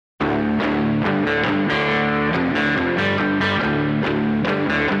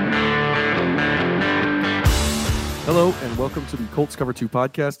Hello and welcome to the Colts Cover-2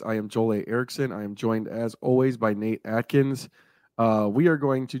 Podcast. I am Joel A. Erickson. I am joined as always by Nate Atkins. We are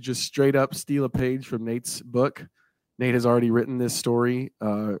going to just straight up steal a page from Nate's book. Nate has already written this story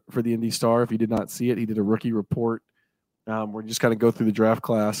for the IndyStar. If you did not see it, he did a rookie report. We're just kind of go through the draft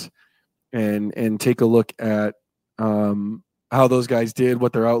class and take a look at how those guys did,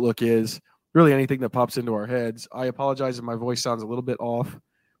 what their outlook is, really anything that pops into our heads. I apologize if my voice sounds a little bit off.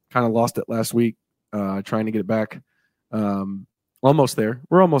 Kind of lost it last week, trying to get it back. Almost there.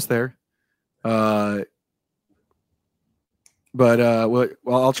 We're almost there. But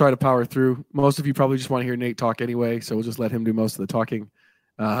I'll try to power through. Most of you probably just want to hear Nate talk anyway, so we'll just let him do most of the talking.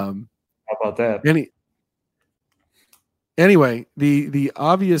 How about that? Anyway, the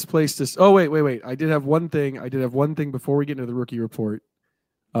obvious place to. Oh wait. I did have one thing before we get into the rookie report.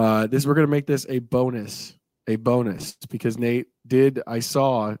 We're going to make this a bonus because Nate did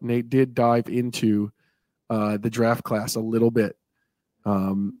dive into the draft class a little bit.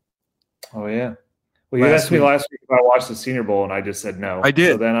 Oh yeah. Well, you asked me last week if I watched the Senior Bowl, and I just said no. I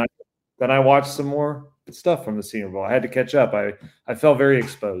did. So then I watched some more stuff from the Senior Bowl. I had to catch up. I felt very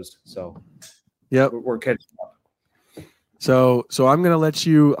exposed. So yeah, we're catching up. So I'm gonna let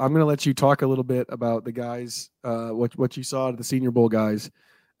you talk a little bit about the guys, what you saw at the Senior Bowl guys,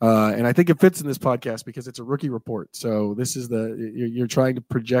 and I think it fits in this podcast because it's a rookie report. So this is you're trying to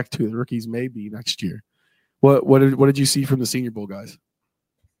project who the rookies may be next year. What did you see from the Senior Bowl guys?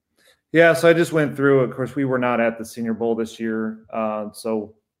 Yeah, so I just went through. Of course, we were not at the Senior Bowl this year,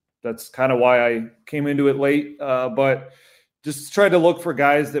 so that's kind of why I came into it late. But just tried to look for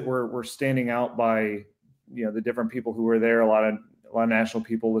guys that were standing out by the different people who were there. A lot of national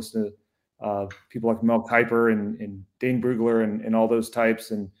people listen to people like Mel Kiper and Dane Brugler and all those types,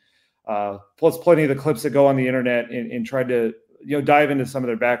 and plus plenty of the clips that go on the internet and tried to dive into some of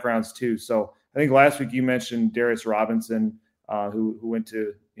their backgrounds too. So I think last week you mentioned Darius Robinson, who went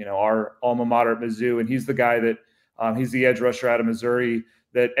to our alma mater at Mizzou, and he's the guy that he's the edge rusher out of Missouri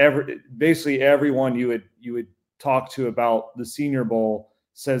that basically everyone you would talk to about the Senior Bowl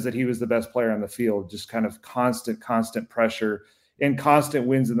says that he was the best player on the field. Just kind of constant pressure and constant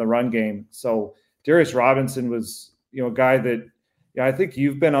wins in the run game. So Darius Robinson was a guy that I think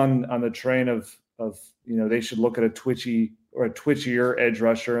you've been on the train of they should look at a twitchier edge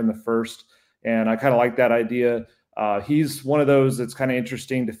rusher in the first, and I kind of like that idea. He's one of those that's kind of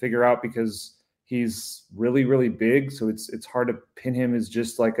interesting to figure out because he's really, really big. So it's hard to pin him as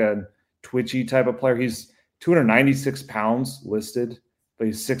just like a twitchy type of player. He's 296 pounds listed, but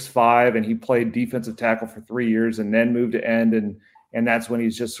he's 6'5", and he played defensive tackle for 3 years and then moved to end. And that's when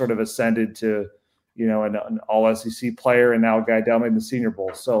he's just sort of ascended to, an all SEC player and now a guy down in the Senior Bowl.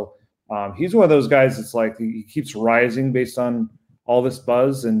 So he's one of those guys that's like, he keeps rising based on all this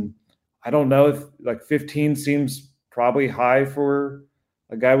buzz. And I don't know if like 15 seems probably high for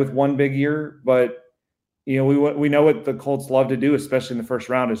a guy with one big year, but we know what the Colts love to do, especially in the first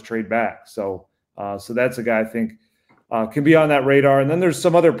round, is trade back. So that's a guy I think can be on that radar. And then there's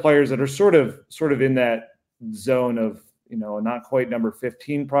some other players that are sort of in that zone of not quite number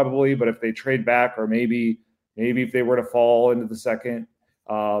 15 probably, but if they trade back or maybe if they were to fall into the second,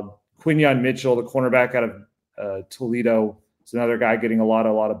 Quinyon Mitchell, the cornerback out of Toledo. It's another guy getting a lot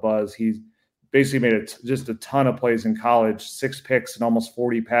of buzz. He's basically made just a ton of plays in college, 6 picks and almost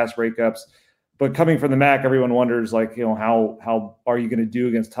 40 pass breakups. But coming from the MAC, everyone wonders how are you going to do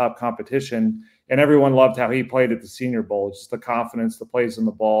against top competition? And everyone loved how he played at the Senior Bowl. Just the confidence, the plays in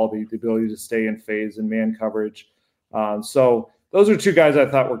the ball, the ability to stay in phase and man coverage. So those are 2 guys I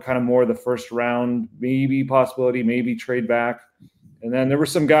thought were kind of more the first round, maybe possibility, maybe trade back. And then there were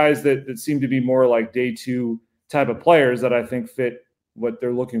some guys that seemed to be more like day 2 type of players that I think fit what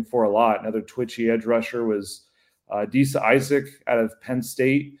they're looking for a lot. Another twitchy edge rusher was Disa Isaac out of Penn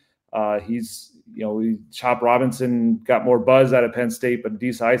State. Chop Robinson got more buzz out of Penn State, but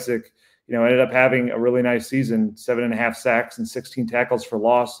Disa Isaac, ended up having a really nice season, 7.5 sacks and 16 tackles for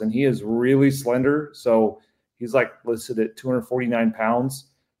loss. And he is really slender. So he's like listed at 249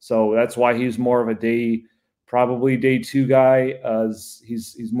 pounds. So that's why he's more of a probably day 2 guy.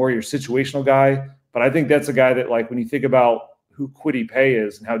 He's more your situational guy. But I think that's a guy that, like, when you think about who Kwity Paye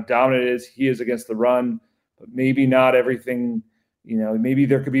is and how dominant he is against the run, but maybe not everything, maybe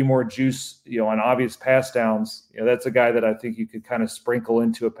there could be more juice, on obvious pass downs. That's a guy that I think you could kind of sprinkle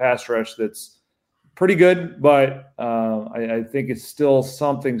into a pass rush that's pretty good, but I think it's still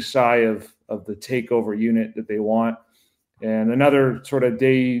something shy of the takeover unit that they want. And another sort of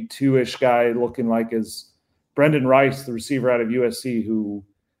day 2-ish guy looking like is Brendan Rice, the receiver out of USC, who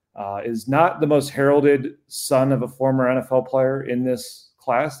is not the most heralded son of a former NFL player in this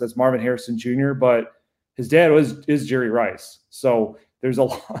class. That's Marvin Harrison Jr., but his dad is Jerry Rice. So there's a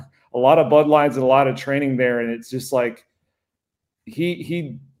lot of bloodlines and a lot of training there. And it's just like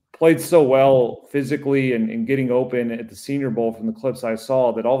he played so well physically and getting open at the Senior Bowl from the clips I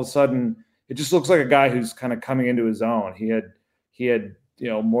saw that all of a sudden it just looks like a guy who's kind of coming into his own. He had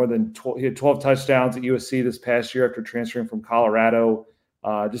more than 12 touchdowns at USC this past year after transferring from Colorado.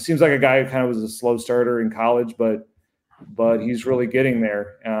 Just seems like a guy who kind of was a slow starter in college, but he's really getting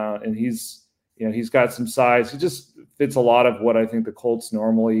there. And he's got some size. He just fits a lot of what I think the Colts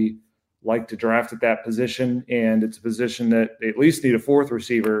normally like to draft at that position. And it's a position that they at least need a fourth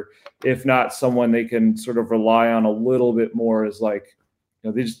receiver, if not someone they can sort of rely on a little bit more as like,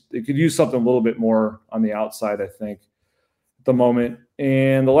 they could use something a little bit more on the outside, I think, at the moment.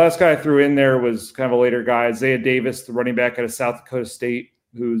 And the last guy I threw in there was kind of a later guy, Isaiah Davis, the running back out of South Dakota State,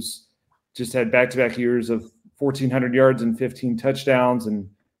 who's just had back-to-back years of 1,400 yards and 15 touchdowns, and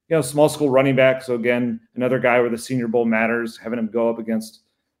small school running back. So again, another guy where the Senior Bowl matters, having him go up against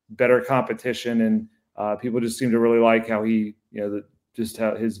better competition, and people just seem to really like how he, just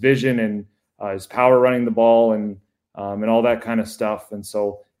how his vision and his power running the ball and all that kind of stuff. And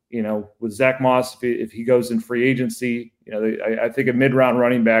so, with Zach Moss, if he goes in free agency, I think a mid-round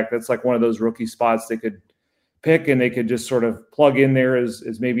running back, that's like one of those rookie spots they could pick, and they could just sort of plug in there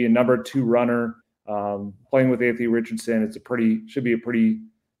as maybe a number 2 runner. Playing with Anthony Richardson, should be a pretty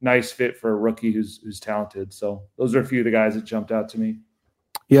nice fit for a rookie who's talented. So those are a few of the guys that jumped out to me.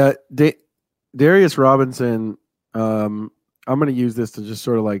 Yeah, Darius Robinson. I'm going to use this to just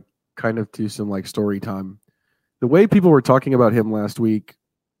sort of like kind of do some like story time. The way people were talking about him last week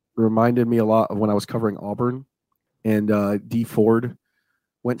reminded me a lot of when I was covering Auburn, and D Ford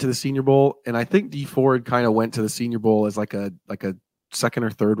went to the Senior Bowl, and I think D Ford kind of went to the Senior Bowl as like a second or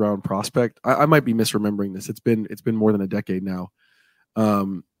third round prospect. I might be misremembering this. It's been more than a decade now,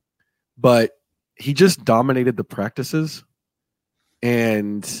 but he just dominated the practices,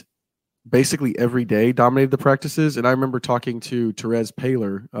 and basically every day dominated the practices. And I remember talking to Terez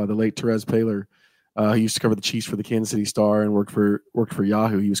Paylor, the late Terez Paylor, who used to cover the Chiefs for the Kansas City Star and worked for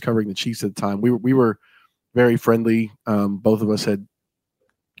Yahoo. He was covering the Chiefs at the time. We were very friendly. Both of us had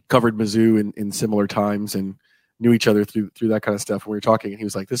covered Mizzou in similar times and knew each other through that kind of stuff. When we were talking, and he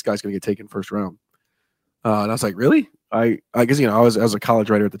was like, "This guy's going to get taken first round." And I was like, "Really?" I guess I was a college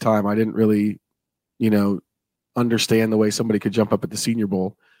writer at the time. I didn't really, understand the way somebody could jump up at the Senior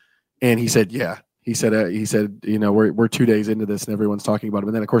Bowl. And he said, "Yeah." He said, we're 2 days into this, and everyone's talking about him.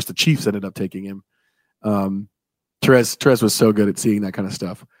 And then, of course, the Chiefs ended up taking him. Terez was so good at seeing that kind of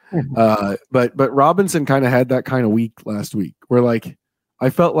stuff. But Robinson kind of had that kind of week last week, where like I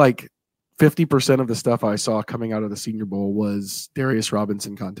felt like 50% of the stuff I saw coming out of the Senior Bowl was Darius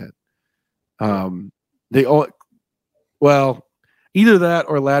Robinson content. Either that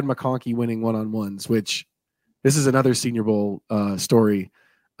or Ladd McConkey winning one-on-ones, which this is another Senior Bowl story.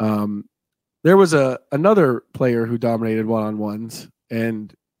 There was another player who dominated one-on-ones,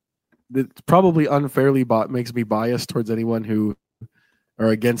 and it probably unfairly makes me biased towards anyone who or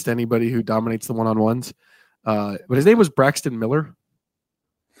against anybody who dominates the one-on-ones. But his name was Braxton Miller.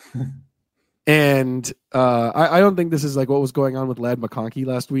 And I don't think this is like what was going on with Ladd McConkey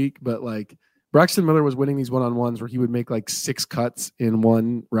last week, but like Braxton Miller was winning these one-on-ones where he would make like 6 cuts in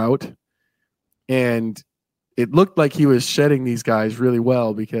one route. And it looked like he was shedding these guys really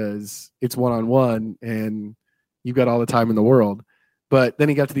well because it's one-on-one and you've got all the time in the world. But then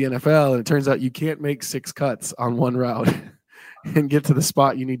he got to the NFL, and it turns out you can't make 6 cuts on one route and get to the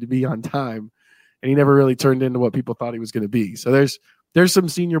spot you need to be on time. And he never really turned into what people thought he was going to be. So there's some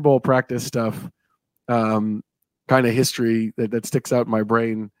Senior Bowl practice stuff, kind of history that sticks out in my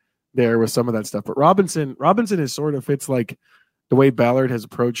brain there with some of that stuff. But Robinson is sort of fits like the way Ballard has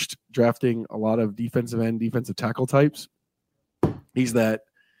approached drafting a lot of defensive end, defensive tackle types. He's that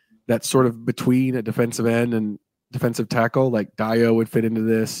sort of between a defensive end and defensive tackle. Like Dio would fit into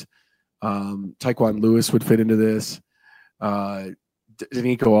this. Tyquan Lewis would fit into this. Danico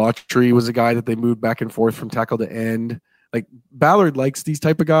Autry was a guy that they moved back and forth from tackle to end. Like Ballard likes these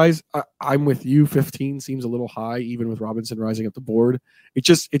type of guys. I'm with you. 15 seems a little high, even with Robinson rising up the board. It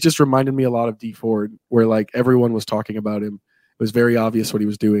just reminded me a lot of D Ford, where like everyone was talking about him. It was very obvious what he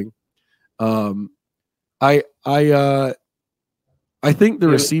was doing. I think the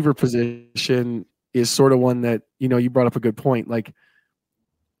receiver position is sort of one that, you brought up a good point. Like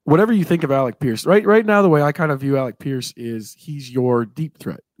whatever you think of Alec Pierce, right now, the way I kind of view Alec Pierce is he's your deep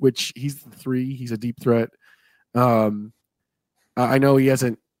threat, which he's the 3. He's a deep threat. I know he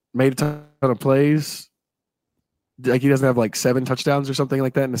hasn't made a ton of plays. Like he doesn't have like 7 touchdowns or something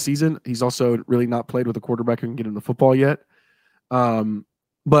like that in the season. He's also really not played with a quarterback who can get him the football yet.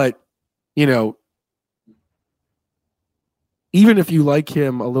 But even if you like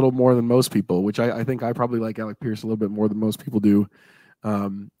him a little more than most people, which I think I probably like Alec Pierce a little bit more than most people do.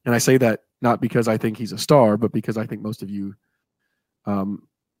 And I say that not because I think he's a star, but because I think most of you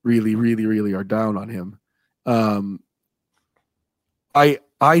really, really, really are down on him.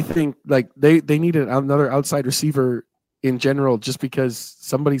 I think like they need another outside receiver in general, just because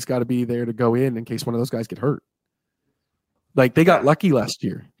somebody's got to be there to go in case one of those guys get hurt. Like they got lucky last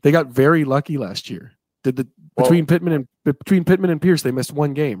year. They got very lucky last year. Between Pittman and Pierce, they missed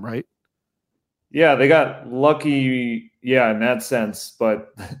one game, right? Yeah, they got lucky, in that sense.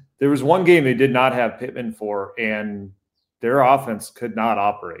 But there was one game they did not have Pittman for, and their offense could not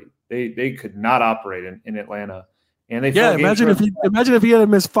operate. They could not operate in Atlanta. And they imagine if he had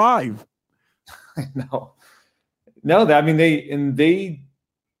missed 5. No, they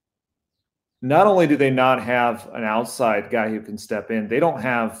not only do they not have an outside guy who can step in, they don't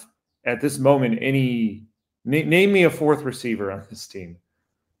have at this moment any. Name me a fourth receiver on this team.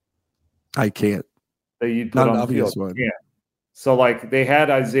 I can't. That you'd put on the field. One. Yeah. So like they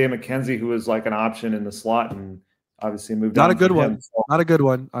had Isaiah McKenzie, who was like an option in the slot, and obviously moved on. Not a good one. So, not a good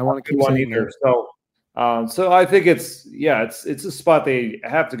one. I want to keep one either. So I think it's a spot they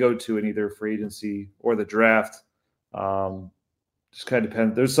have to go to in either free agency or the draft. Just kind of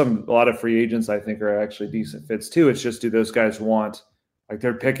depends. There's a lot of free agents I think are actually decent fits too. It's just, do those guys want, like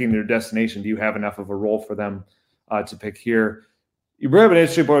they're picking their destination. Do you have enough of a role for them to pick here? You bring up an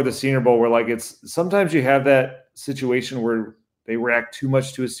interesting part of the Senior Bowl where like it's sometimes you have that situation where they react too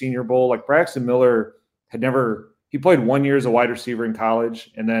much to a Senior Bowl. Like Braxton Miller he played 1 year as a wide receiver in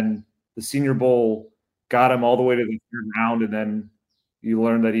college, and then the Senior Bowl got him all the way to the third round, and then you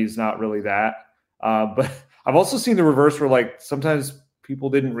learn that he's not really that. But I've also seen the reverse where like sometimes people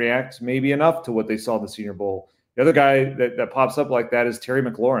didn't react maybe enough to what they saw in the Senior Bowl. The other guy that pops up like that is Terry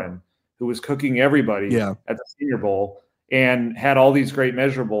McLaurin, who was cooking everybody at the Senior Bowl and had all these great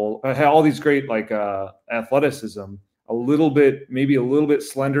athleticism, maybe a little bit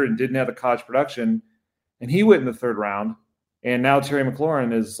slender, and didn't have the college production. And he went in the third round. And now Terry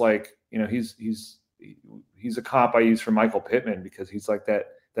McLaurin is like, he's a comp I use for Michael Pittman, because he's like that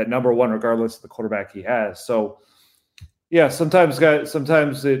number one regardless of the quarterback he has. So yeah, sometimes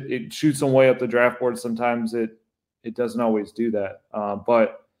it shoots them way up the draft board. Sometimes it doesn't always do that.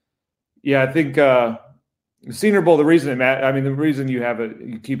 But yeah, I think the Senior Bowl, the reason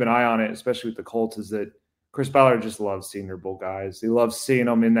you keep an eye on it, especially with the Colts, is that Chris Ballard just loves Senior Bowl guys. He loves seeing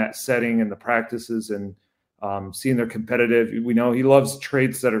them in that setting and the practices, and seeing they're competitive. We know he loves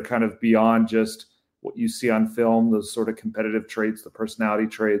traits that are kind of beyond just what you see on film, those sort of competitive traits, the personality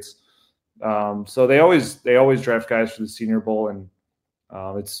traits. So they always draft guys for the Senior Bowl, and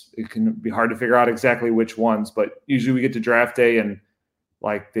it can be hard to figure out exactly which ones, but usually we get to draft day and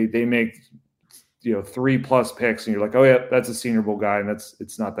like they make 3+ picks, and you're like, oh yeah, that's a Senior Bowl guy, and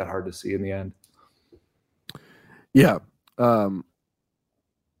it's not that hard to see in the end. Yeah.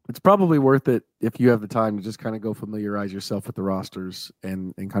 It's probably worth it if you have the time to just kind of go familiarize yourself with the rosters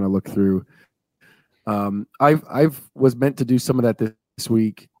and kind of look through. I've was meant to do some of that this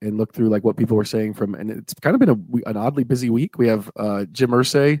week and look through like what people were saying and it's kind of been an oddly busy week. We have Jim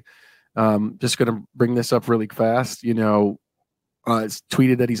Irsay. Just going to bring this up really fast. It's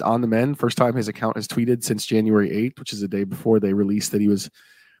tweeted that he's on the mend. First time his account has tweeted since January 8th, which is the day before they released that he was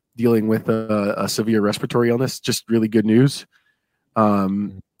dealing with a severe respiratory illness. Just really good news.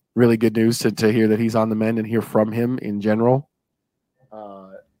 Really good news to hear that he's on the mend and hear from him in general.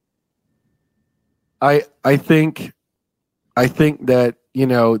 I think that,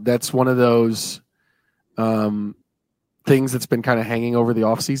 that's one of those things that's been kind of hanging over the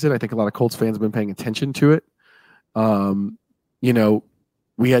offseason. I think a lot of Colts fans have been paying attention to it.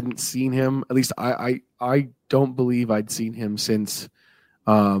 We hadn't seen him, at least I don't believe I'd seen him since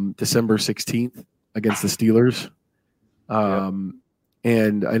December 16th against the Steelers.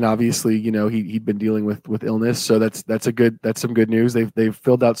 And obviously, he'd been dealing with illness. So that's some good news. They've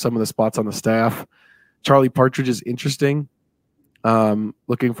filled out some of the spots on the staff. Charlie Partridge is interesting.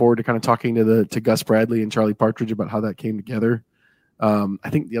 Looking forward to kind of talking to Gus Bradley and Charlie Partridge about how that came together. I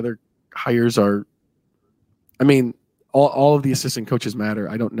think the other hires are, all of the assistant coaches matter.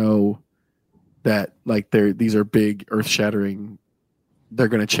 I don't know that these are big, earth-shattering. They're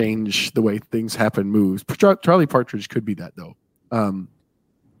going to change the way things happen, moves. Charlie Partridge could be that though.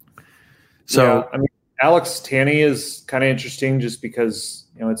 Alex Tanney is kind of interesting just because,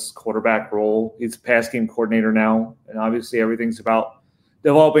 it's quarterback role. He's pass game coordinator now. And obviously everything's about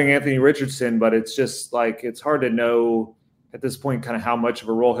developing Anthony Richardson, but it's just it's hard to know at this point kind of how much of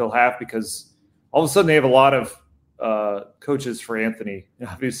a role he'll have, because all of a sudden they have a lot of coaches for Anthony.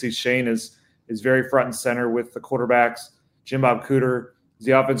 Obviously Shane is very front and center with the quarterbacks. Jim Bob Cooter is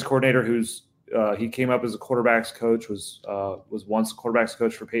the offense coordinator who's he came up as a quarterback's coach, was once a quarterback's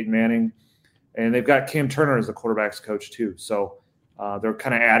coach for Peyton Manning. And they've got Cam Turner as the quarterback's coach too. So they're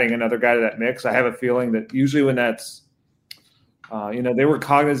kind of adding another guy to that mix. I have a feeling that usually when that's, they were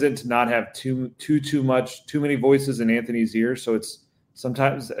cognizant to not have too many voices in Anthony's ear. So it's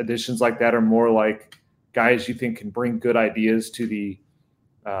sometimes additions like that are more like guys you think can bring good ideas to the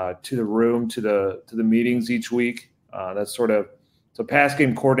room, to the meetings each week. That's sort of, so pass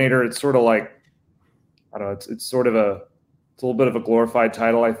game coordinator. It's sort of like, I don't know. It's sort of a little bit of a glorified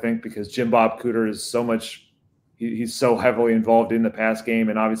title, I think, because Jim Bob Cooter is so much. He's so heavily involved in the pass game,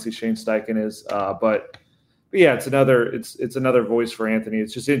 and obviously Shane Steichen is. But yeah, it's another voice for Anthony.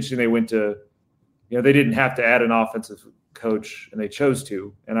 It's just interesting. They went to, they didn't have to add an offensive coach, and they chose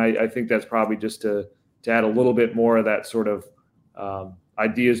to. And I think that's probably just to add a little bit more of that sort of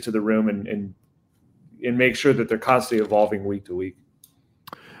ideas to the room and make sure that they're constantly evolving week to week.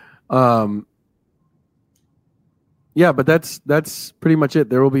 Yeah, but that's pretty much it.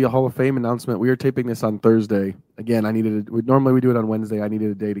 There will be a Hall of Fame announcement. We are taping this on Thursday. Again, normally we do it on Wednesday. I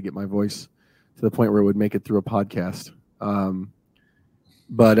needed a day to get my voice to the point where it would make it through a podcast.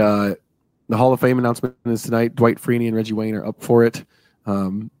 But the Hall of Fame announcement is tonight. Dwight Freeney and Reggie Wayne are up for it. I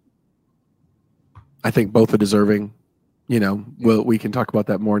think both are deserving. We can talk about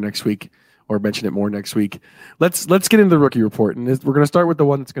that more next week or mention it more next week. Let's get into the rookie report, and we're going to start with the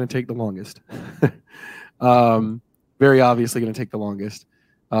one that's going to take the longest. Very obviously going to take the longest.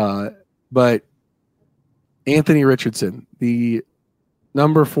 But Anthony Richardson, the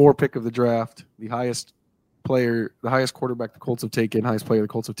number 4 pick of the draft, the highest quarterback the Colts have taken, highest player the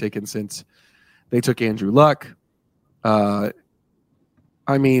Colts have taken since they took Andrew Luck. I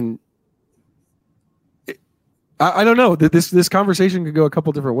don't know. This conversation could go a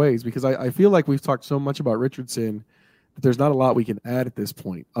couple different ways because I feel like we've talked so much about Richardson that there's not a lot we can add at this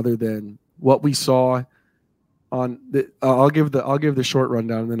point other than what we saw on the. I'll give the short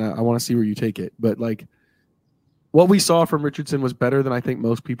rundown, and then I want to see where you take it. But like, what we saw from Richardson was better than I think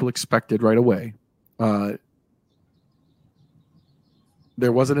most people expected right away. There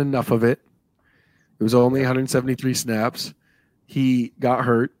wasn't enough of it. It was only 173 snaps. He got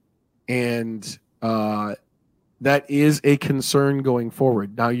hurt, and that is a concern going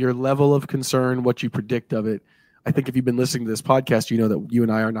forward. Now, your level of concern, what you predict of it, I think if you've been listening to this podcast, you know that you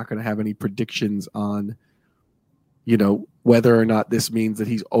and I are not going to have any predictions on, whether or not this means that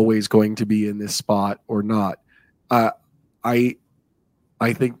he's always going to be in this spot or not. I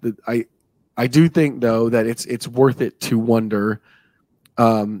think that I do think though that it's worth it to wonder,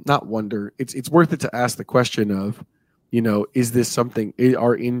 not wonder. It's worth it to ask the question of, is this something?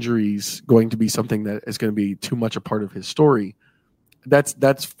 Are injuries going to be something that is going to be too much a part of his story?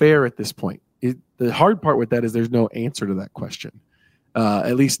 That's fair at this point. The hard part with that is there's no answer to that question.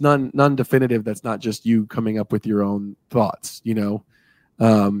 At least none definitive. That's not just you coming up with your own thoughts.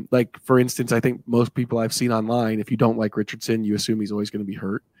 Like for instance, I think most people I've seen online, if you don't like Richardson, you assume he's always going to be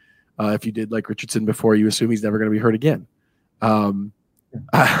hurt. If you did like Richardson before, you assume he's never going to be hurt again.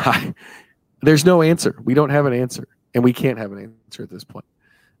 There's no answer. We don't have an answer, and we can't have an answer at this point.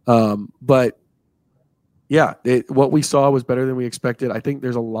 But yeah, what we saw was better than we expected. I think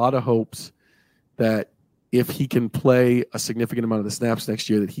there's a lot of hopes that if he can play a significant amount of the snaps next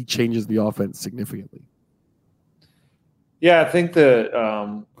year, that he changes the offense significantly. Yeah, I think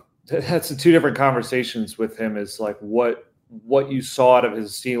that's the two different conversations with him is like what you saw out of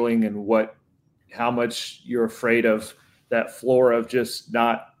his ceiling and how much you're afraid of that floor of just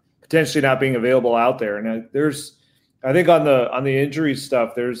potentially not being available out there. And I think on the injury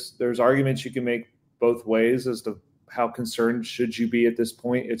stuff, there's arguments you can make both ways as to how concerned should you be at this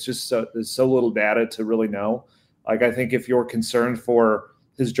point. It's just there's so little data to really know. Like, I think if you're concerned for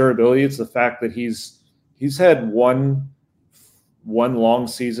his durability, it's the fact that he's had one long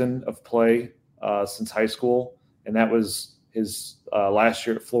season of play since high school, and that was his last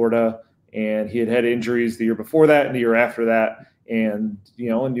year at Florida. And he had injuries the year before that and the year after that. And,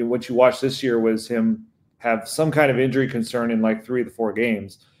 and what you watched this year was him have some kind of injury concern in like 3 of the 4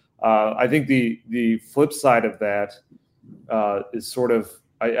 games. I think the flip side of that is sort of,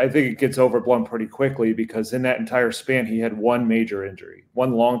 I think it gets overblown pretty quickly because in that entire span, he had one major injury,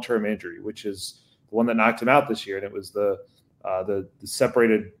 one long-term injury, which is the one that knocked him out this year. And it was the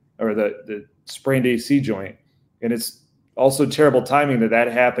separated or the sprained AC joint. And it's also terrible timing that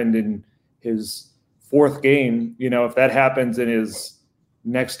happened in his 4th game. If that happens in his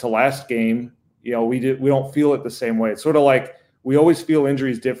next to last game, we don't feel it the same way. It's sort of like we always feel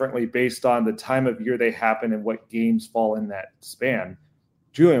injuries differently based on the time of year they happen and what games fall in that span.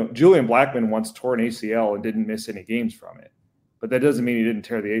 Julian Blackmon once tore an ACL and didn't miss any games from it. but that doesn't mean he didn't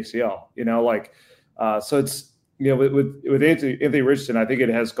tear the ACL. So it's with Anthony Richardson, I think it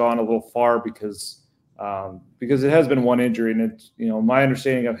has gone a little far because it has been one injury, and it's my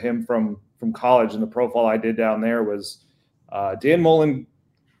understanding of him from college and the profile I did down there was Dan Mullen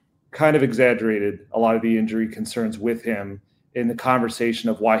kind of exaggerated a lot of the injury concerns with him in the conversation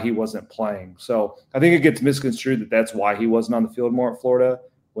of why he wasn't playing. So I think it gets misconstrued that that's why he wasn't on the field more at Florida,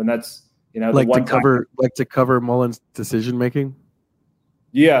 when that's to cover Mullen's decision making.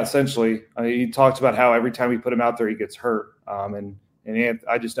 Yeah, essentially. He talks about how every time we put him out there, he gets hurt. And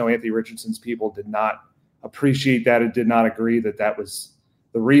I just know Anthony Richardson's people did not appreciate that and did not agree that was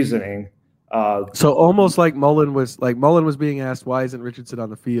the reasoning. So almost like Mullen was being asked, why isn't Richardson on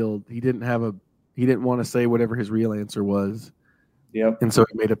the field? He didn't want to say whatever his real answer was. Yep. And so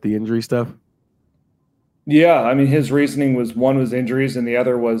he made up the injury stuff. Yeah. I mean, his reasoning was, one was injuries and the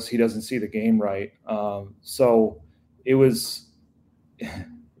other was he doesn't see the game right. So it was,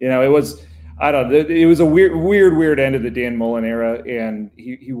 it was a weird end of the Dan Mullen era. And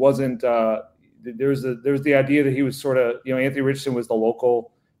he wasn't, there's the idea that he was sort of, Anthony Richardson was the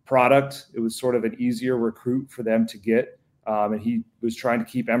local product. It was sort of an easier recruit for them to get. And he was trying to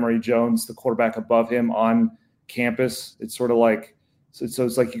keep Emory Jones, the quarterback above him, on campus. It's sort of like, so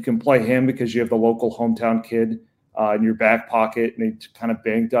it's like you can play him because you have the local hometown kid in your back pocket, and they kind of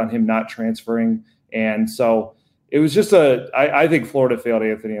banked on him not transferring. And so it was just I think Florida failed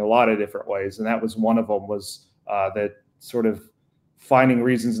Anthony in a lot of different ways. And that was one of them, was that sort of finding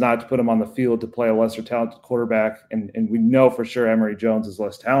reasons not to put him on the field to play a lesser talented quarterback. And we know for sure Emory Jones is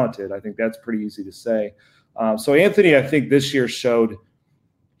less talented. I think that's pretty easy to say. So Anthony, I think this year showed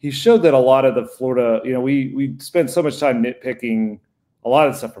that a lot of the Florida, we spent so much time nitpicking a lot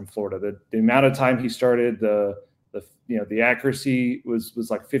of stuff from Florida. The amount of time he started, the accuracy was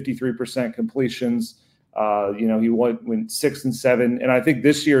like 53% completions. He went 6 and 7. And I think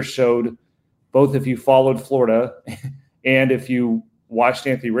this year showed, both if you followed Florida and if you watched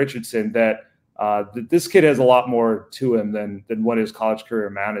Anthony Richardson, that this kid has a lot more to him than what his college career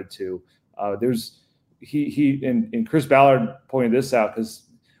amounted to. And Chris Ballard pointed this out, because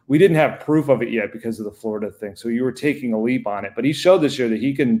we didn't have proof of it yet because of the Florida thing. So you were taking a leap on it, but he showed this year that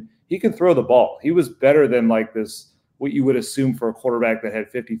he can throw the ball. He was better than like this, what you would assume for a quarterback that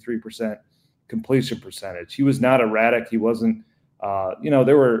had 53% completion percentage. He was not erratic. He wasn't,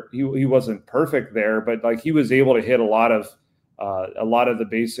 he wasn't perfect there, but like he was able to hit a lot of the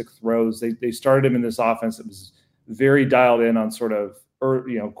basic throws. They started him in this offense that was very dialed in on sort of,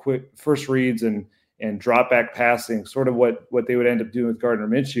 quick first reads and drop back passing, sort of what they would end up doing with Gardner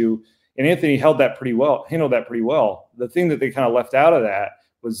Minshew. And Anthony handled that pretty well. The thing that they kind of left out of that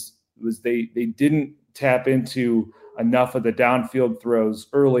was they didn't tap into enough of the downfield throws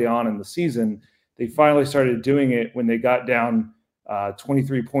early on in the season. They finally started doing it when they got down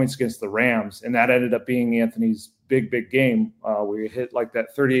 23 points against the Rams. And that ended up being Anthony's big game, where he hit like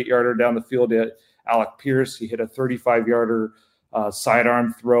that 38-yarder down the field at Alec Pierce. He hit a 35-yarder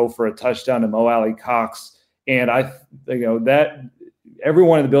sidearm throw for a touchdown to Mo Alley Cox. And that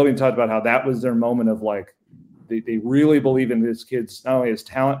everyone in the building talked about how that was their moment of like, they really believe in this kid's, not only his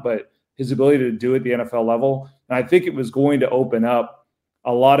talent, but his ability to do it at the NFL level. And I think it was going to open up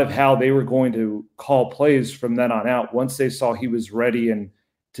a lot of how they were going to call plays from then on out, once they saw he was ready and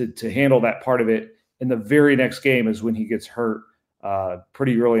to handle that part of it. And the very next game is when he gets hurt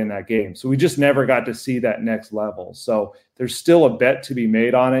pretty early in that game. So we just never got to see that next level. So there's still a bet to be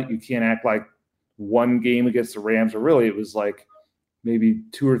made on it. You can't act like one game against the Rams, or really it was like maybe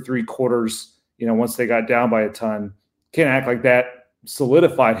 2 or 3 quarters, once they got down by a ton. Can't act like that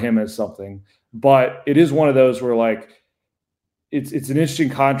solidified him as something. But it is one of those where like it's an interesting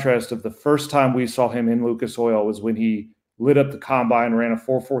contrast of the first time we saw him in Lucas Oil was when he lit up the combine, ran a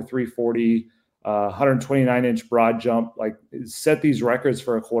 4.43 40, 129-inch broad jump, like set these records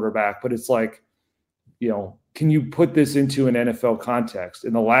for a quarterback. But it's like, can you put this into an NFL context?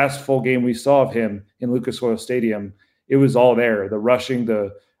 In the last full game we saw of him in Lucas Oil Stadium, it was all there. The rushing,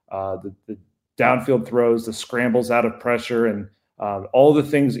 the downfield throws, the scrambles out of pressure, and all the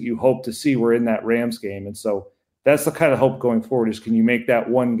things that you hope to see were in that Rams game. And so that's the kind of hope going forward, is can you make that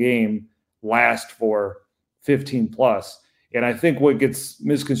one game last for 15 plus? And I think what gets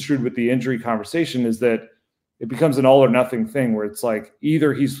misconstrued with the injury conversation is that it becomes an all or nothing thing, where it's like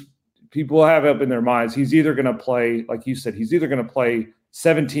either people have up in their minds, he's either going to play, like you said, he's either going to play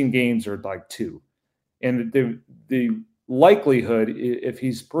 17 games or like 2. And the likelihood, if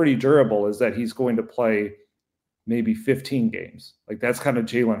he's pretty durable, is that he's going to play maybe 15 games. Like that's kind of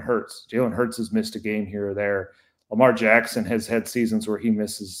Jalen Hurts. Jalen Hurts has missed a game here or there. Lamar Jackson has had seasons where he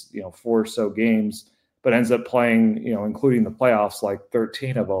misses, 4 or so games. but ends up playing, including the playoffs, like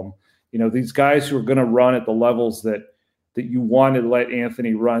 13 of them. These guys who are going to run at the levels that you want to let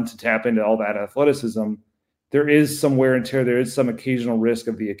Anthony run to tap into all that athleticism, there is some wear and tear. There is some occasional risk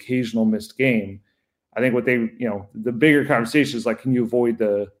of the occasional missed game. I think what the bigger conversation is like, can you avoid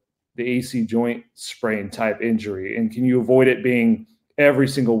the AC joint sprain type injury? And can you avoid it being every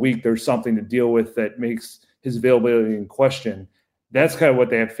single week there's something to deal with that makes his availability in question? That's kind of what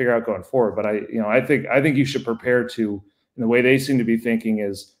they have to figure out going forward. But I think you should prepare to, and the way they seem to be thinking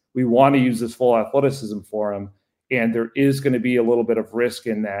is, we want to use this full athleticism for him. And there is going to be a little bit of risk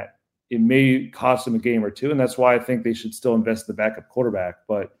in that. It may cost them a game or two. And that's why I think they should still invest in the backup quarterback.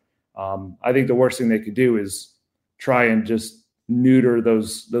 But I think the worst thing they could do is try and just neuter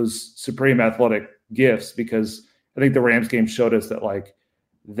those supreme athletic gifts, because I think the Rams game showed us that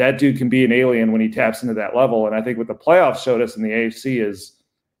that dude can be an alien when he taps into that level. And I think what the playoffs showed us in the AFC is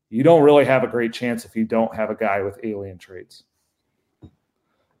you don't really have a great chance if you don't have a guy with alien traits.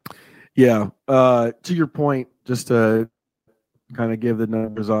 Yeah. To your point, just to kind of give the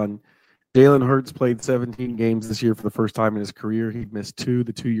numbers on, Jalen Hurts played 17 games this year for the first time in his career. He missed 2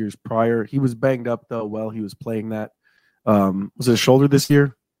 the 2 years prior. He was banged up, though, while he was playing that. Was it a shoulder this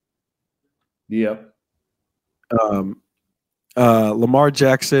year? Yep. Lamar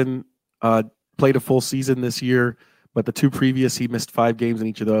Jackson played a full season this year, but the 2 previous, he missed 5 games in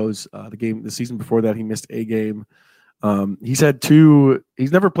each of those. The season before that, he missed a game. He's had 2.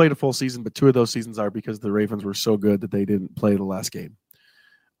 He's never played a full season, but 2 of those seasons are because the Ravens were so good that they didn't play the last game.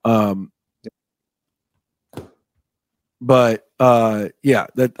 But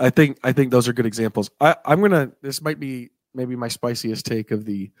that I think those are good examples. I'm gonna. This might be maybe my spiciest take of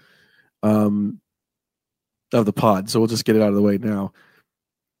the pod, so we'll just get it out of the way now.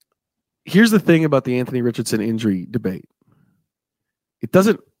 Here's the thing about the Anthony Richardson injury debate. It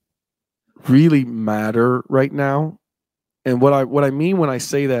doesn't really matter right now. And what I mean when I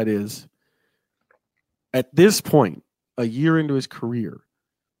say that is, at this point, a year into his career,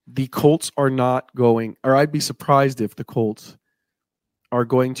 the Colts are not going, or I'd be surprised if the Colts are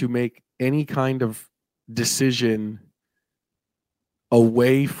going to make any kind of decision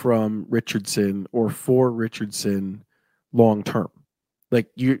away from Richardson or for Richardson long term. Like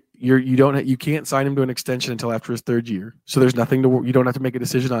you can't sign him to an extension until after his 3rd year. So there's nothing you don't have to make a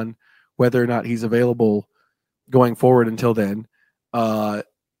decision on whether or not he's available going forward until then.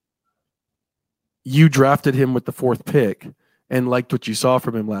 You drafted him with the 4th pick and liked what you saw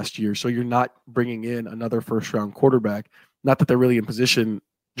from him last year. So you're not bringing in another first-round quarterback. Not that they're really in position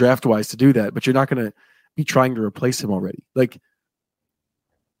draft-wise to do that, but you're not going to be trying to replace him already. Like,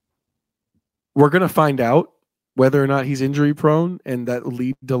 we're going to find out whether or not he's injury-prone, and that will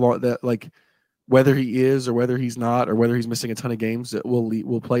lead to that, like, whether he is or whether he's not, or whether he's missing a ton of games, that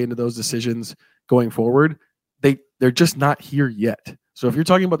will play into those decisions going forward. They're just not here yet. So if you're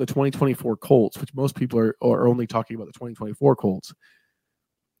talking about the 2024 Colts, which most people are only talking about the 2024 Colts,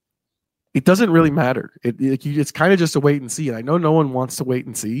 it doesn't really matter. It's kind of just a wait and see. And I know no one wants to wait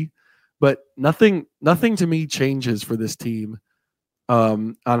and see, but nothing to me changes for this team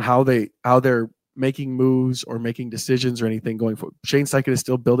on how they're making moves or making decisions or anything going forward. Shane Steichen is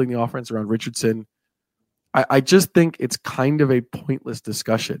still building the offense around Richardson. I just think it's kind of a pointless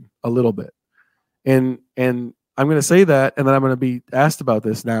discussion a little bit. And I'm going to say that, and then I'm going to be asked about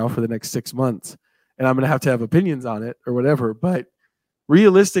this now for the next 6 months, and I'm going to have opinions on it or whatever. But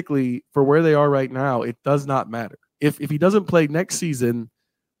realistically, for where they are right now, it does not matter. If he doesn't play next season,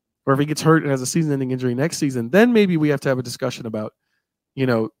 or if he gets hurt and has a season-ending injury next season, then maybe we have to have a discussion about,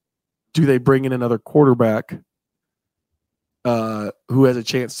 do they bring in another quarterback who has a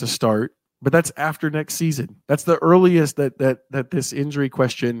chance to start? But that's after next season. That's the earliest that this injury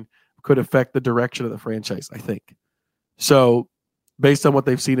question could affect the direction of the franchise, I think. So, based on what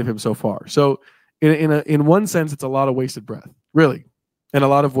they've seen of him so far. So, in one sense, it's a lot of wasted breath, really, and a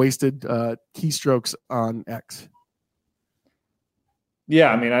lot of wasted keystrokes on X.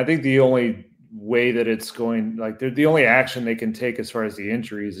 Yeah, I mean, I think the only way that it's going, the only action they can take as far as the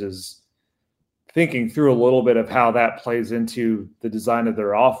injuries is thinking through a little bit of how that plays into the design of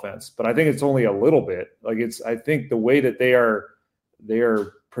their offense. But I think it's only a little bit. I think the way that they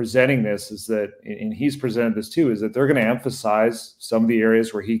are presenting this is that, and he's presented this too, is that they're going to emphasize some of the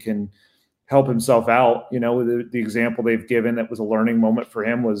areas where he can help himself out. The example they've given that was a learning moment for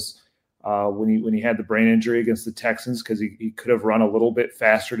him was when he had the brain injury against the Texans, because he could have run a little bit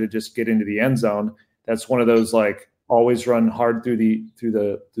faster to just get into the end zone. That's one of those always run hard through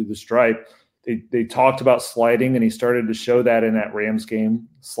the stripe. They talked about sliding, and he started to show that in that Rams game,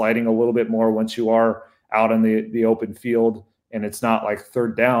 sliding a little bit more once you are out on the open field and it's not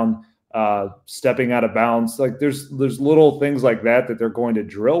 3rd down. stepping out of bounds. Like there's little things like that they're going to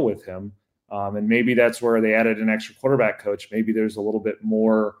drill with him. And maybe that's where they added an extra quarterback coach. Maybe there's a little bit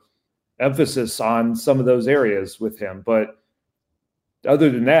more emphasis on some of those areas with him. But other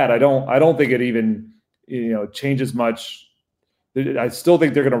than that, I don't think it even, changes much. I still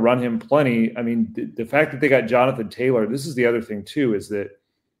think they're going to run him plenty. I mean, the fact that they got Jonathan Taylor, this is the other thing too, is that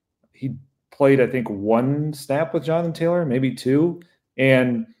he played, I think, 1 snap with Jonathan Taylor, maybe 2.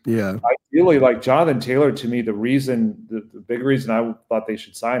 And yeah, I really like Jonathan Taylor. To me, the big reason I thought they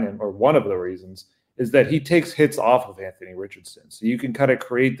should sign him, or one of the reasons, is that he takes hits off of Anthony Richardson. So you can kind of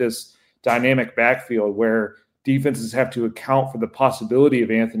create this dynamic backfield where defenses have to account for the possibility of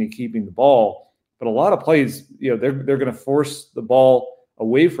Anthony keeping the ball. But a lot of plays, they're going to force the ball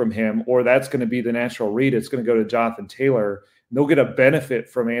away from him, or that's going to be the natural read. It's going to go to Jonathan Taylor. And they'll get a benefit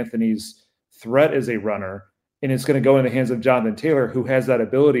from Anthony's threat as a runner, and it's going to go in the hands of Jonathan Taylor, who has that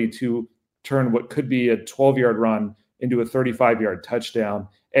ability to turn what could be a 12-yard run into a 35-yard touchdown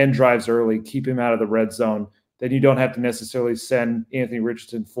and drives early, keep him out of the red zone. Then you don't have to necessarily send Anthony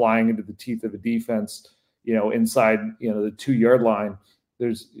Richardson flying into the teeth of a defense, inside, the 2-yard line.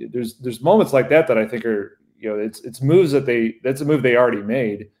 There's moments like that I think are, it's moves that's a move they already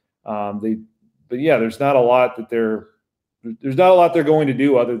made. There's not a lot they're going to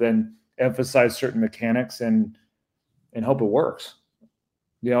do other than emphasize certain mechanics and hope it works.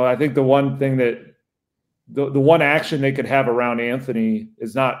 I think the one thing that the one action they could have around Anthony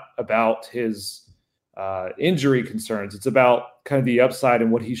is not about his injury concerns. It's about kind of the upside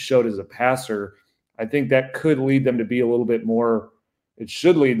and what he showed as a passer. I think that could lead them to be a little bit more. It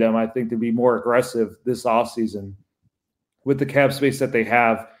should lead them, I think, to be more aggressive this offseason with the cap space that they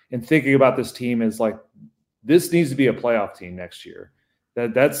have, and thinking about this team as like, this needs to be a playoff team next year.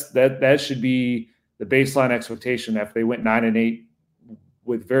 That should be the baseline expectation after they went 9-8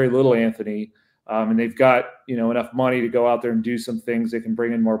 with very little Anthony, and they've got enough money to go out there and do some things. They can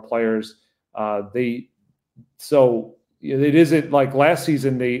bring in more players. It isn't like last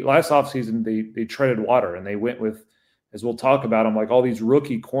offseason they treaded water, and they went with, as we'll talk about them, like all these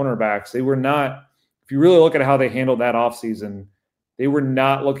rookie cornerbacks. They were not, if you really look at how they handled that offseason, they were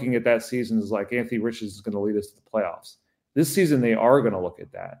not looking at that season as like Anthony Richardson is going to lead us to the playoffs. This season, they are going to look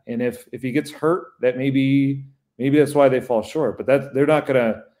at that. And if he gets hurt, that maybe that's why they fall short. But they're not going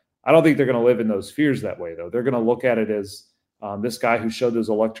to – I don't think they're going to live in those fears that way, though. They're going to look at it as this guy who showed those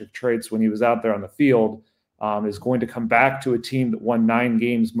electric traits when he was out there on the field is going to come back to a team that won 9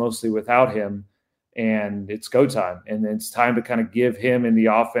 games mostly without him, and it's go time. And it's time to kind of give him and the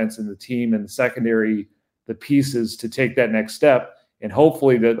offense and the team and the secondary the pieces to take that next step. And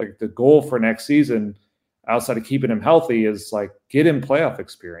hopefully the goal for next season – outside of keeping him healthy is like get him playoff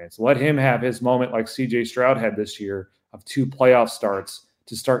experience. Let him have his moment like CJ Stroud had this year of 2 playoff starts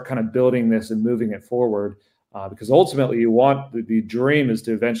to start kind of building this and moving it forward. Because ultimately you want the dream is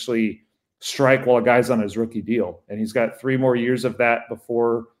to eventually strike while a guy's on his rookie deal. And he's got 3 more years of that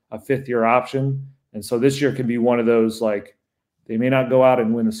before a 5th-year option. And so this year can be one of those, like, they may not go out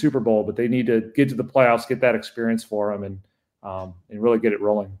and win the Super Bowl, but they need to get to the playoffs, get that experience for him, and really get it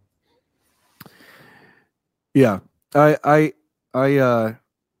rolling. Yeah, I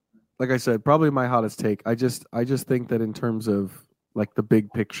like I said, probably my hottest take. I just think that in terms of like the big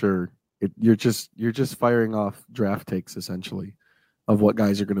picture, you're just firing off draft takes essentially of what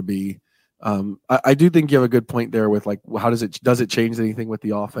guys are going to be. I do think you have a good point there with like, how does it change anything with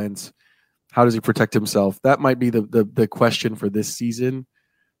the offense? How does he protect himself? That might be the question for this season.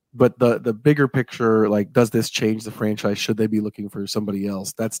 But the bigger picture, like, does this change the franchise? Should they be looking for somebody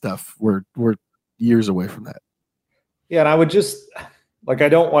else? That stuff we're years away from that. Yeah, and I would just like, I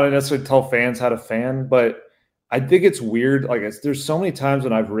don't want to necessarily tell fans how to fan, but I think it's weird. Like, there's so many times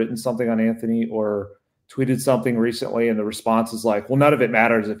when I've written something on Anthony or tweeted something recently, and the response is like, well, none of it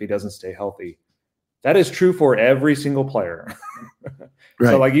matters if he doesn't stay healthy. That is true for every single player.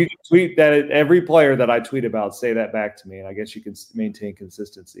 Right. So, like, you can tweet that at every player that I tweet about, say that back to me, and I guess you can maintain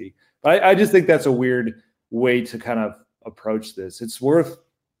consistency. But I just think that's a weird way to kind of approach this. It's worth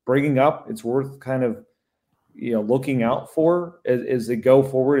bringing up. It's worth kind of, looking out for as they go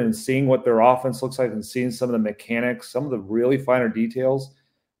forward and seeing what their offense looks like and seeing some of the mechanics, some of the really finer details.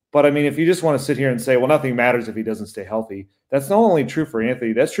 But, I mean, if you just want to sit here and say, well, nothing matters if he doesn't stay healthy, that's not only true for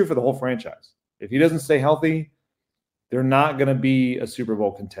Anthony, that's true for the whole franchise. If he doesn't stay healthy, they're not going to be a Super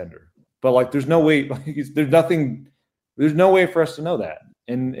Bowl contender. But, like, there's no way, there's no way for us to know that.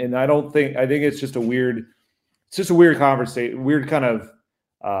 And I think it's just a weird conversation, weird kind of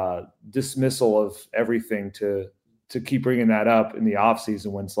dismissal of everything to keep bringing that up in the offseason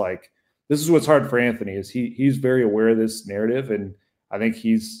when it's like, this is what's hard for Anthony is he's very aware of this narrative. And I think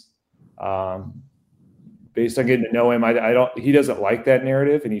he's Based on getting to know him, he doesn't like that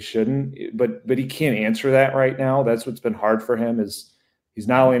narrative, and he shouldn't, but he can't answer that right now. That's what's been hard for him, is he's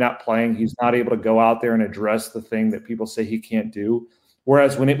not only not playing, he's not able to go out there and address the thing that people say he can't do.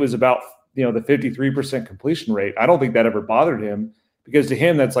 Whereas when it was about, the 53% completion rate, I don't think that ever bothered him, because to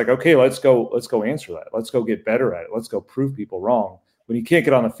him, that's like, okay, let's go answer that. Let's go get better at it. Let's go prove people wrong. When he can't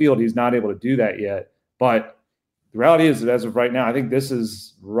get on the field, he's not able to do that yet. But the reality is that as of right now, I think this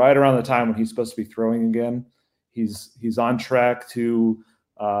is right around the time when he's supposed to be throwing again. He's on track to,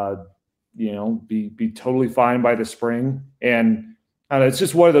 be totally fine by the spring. And it's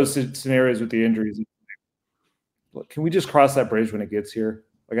just one of those scenarios with the injuries. Can we just cross that bridge when it gets here?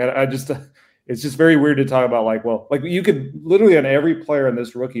 Like, it's just very weird to talk about. Like you could literally on every player on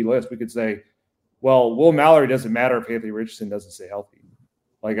this rookie list, we could say, well, Will Mallory doesn't matter if Anthony Richardson doesn't stay healthy.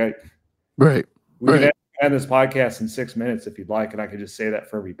 We could end this podcast in 6 minutes if you'd like, and I could just say that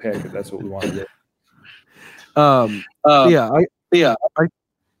for every pick if that's what we want to do. I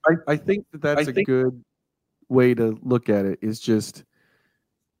think that's a good way to look at it. Is just,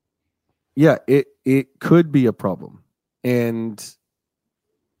 it could be a problem, and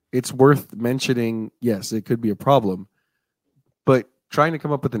it's worth mentioning. Yes, it could be a problem, but trying to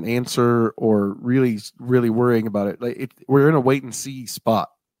come up with an answer or really worrying about it, we're in a wait and see spot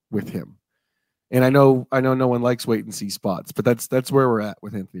with him. And I know no one likes wait and see spots, but that's where we're at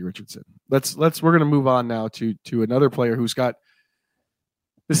with Anthony Richardson. We're going to move on now to another player who's got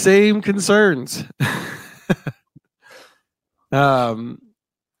the same concerns. The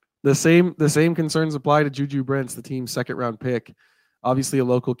same concerns apply to Juju Brents, the team's second round pick. Obviously a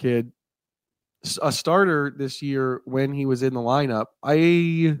local kid, a starter this year when he was in the lineup.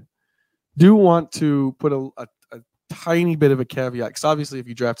 I do want to put a tiny bit of a caveat, because obviously if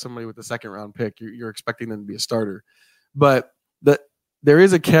you draft somebody with the second round pick, you're expecting them to be a starter, but there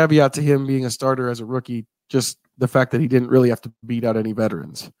is a caveat to him being a starter as a rookie, just the fact that he didn't really have to beat out any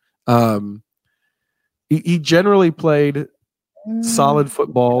veterans. He generally played solid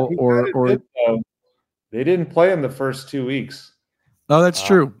football, or they didn't play him the first 2 weeks. Oh, that's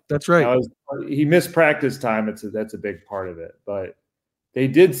true. That's right. He missed practice time. That's a big part of it, but they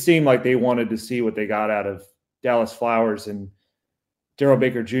did seem like they wanted to see what they got out of Dallas Flowers and Darrell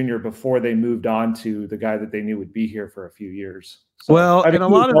Baker Jr. before they moved on to the guy that they knew would be here for a few years. So, and a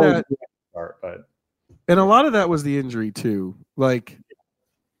lot of that was the injury too. Like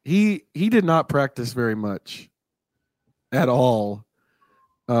he did not practice very much at all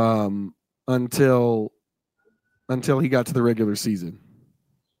until he got to the regular season.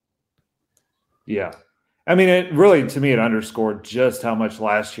 Yeah. I mean, to me, it underscored just how much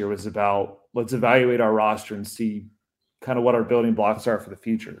last year was about, let's evaluate our roster and see kind of what our building blocks are for the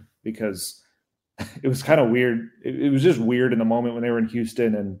future, because it was kind of weird. It was just weird in the moment when they were in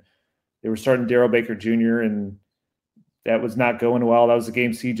Houston and they were starting Darrell Baker Jr. and that was not going well. That was the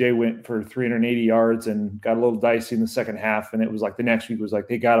game CJ went for 380 yards and got a little dicey in the second half. And it was like the next week was like,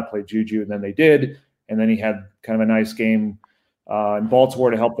 they got to play Juju. And then they did. And then he had kind of a nice game in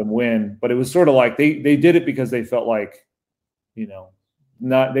Baltimore to help them win. But it was sort of like they did it because they felt like,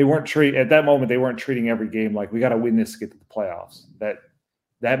 they weren't treating every game like we got to win this to get to the playoffs.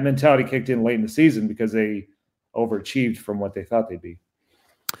 That mentality kicked in late in the season because they overachieved from what they thought they'd be.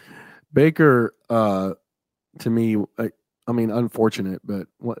 Baker, to me, I mean, unfortunate, but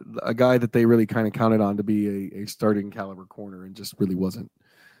a guy that they really kind of counted on to be a starting caliber corner and just really wasn't.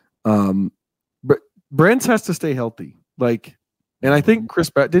 But Brents has to stay healthy. And I think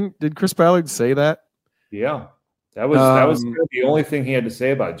did Chris Ballard say that? Yeah. That was the only thing he had to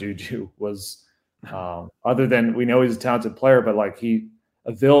say about Juju was, other than we know he's a talented player, but he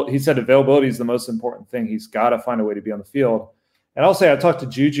said availability is the most important thing. He's got to find a way to be on the field. And I'll say I talked to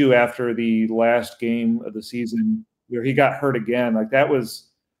Juju after the last game of the season where he got hurt again.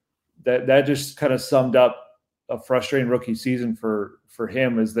 That just kind of summed up a frustrating rookie season for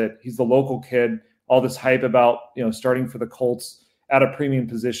him, is that he's the local kid, all this hype about, starting for the Colts at a premium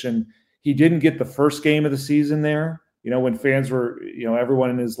position. He didn't get the first game of the season there. When fans were, everyone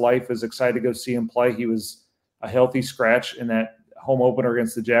in his life was excited to go see him play. He was a healthy scratch in that home opener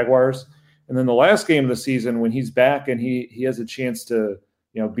against the Jaguars. And then the last game of the season, when he's back and he has a chance to,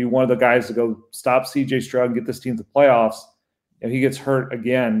 be one of the guys to go stop CJ Stroud and get this team to the playoffs, and he gets hurt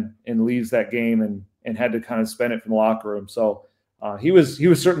again and leaves that game and had to kind of spend it from the locker room. So he was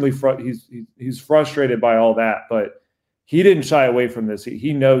certainly he's frustrated by all that, but he didn't shy away from this.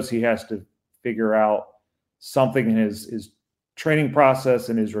 He knows he has to figure out something in his training process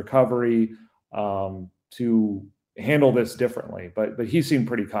and his recovery to handle this differently. But he seemed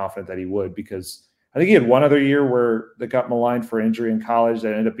pretty confident that he would, because I think he had one other year where that got maligned for injury in college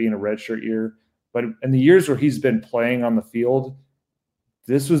that ended up being a redshirt year. But in the years where he's been playing on the field,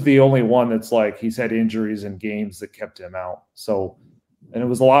 this was the only one that's like he's had injuries in games that kept him out. So, and it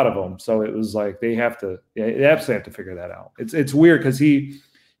was a lot of them. So it was like they absolutely have to figure that out. It's weird because he's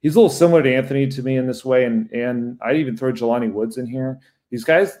a little similar to Anthony to me in this way. And I'd even throw Jelani Woods in here. These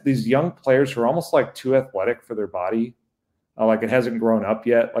guys, these young players who are almost like too athletic for their body. Like it hasn't grown up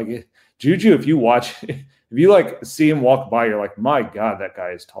yet. Like Juju, if you like see him walk by, you're like, my God, that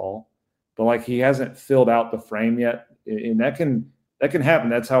guy is tall. But like he hasn't filled out the frame yet. And that can happen.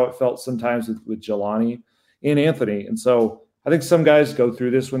 That's how it felt sometimes with Jelani and Anthony. And so I think some guys go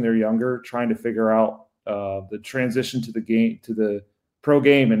through this when they're younger, trying to figure out the transition to the game, to the pro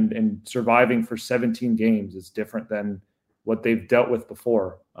game, and surviving for 17 games is different than what they've dealt with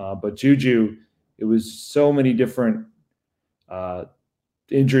before. But Juju, it was so many different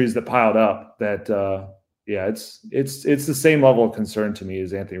injuries that piled up that it's the same level of concern to me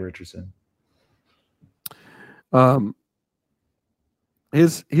as Anthony Richardson.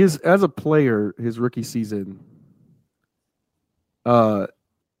 His as a player, his rookie season, kind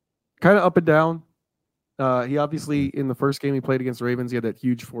of up and down. He obviously in the first game he played against the Ravens, he had that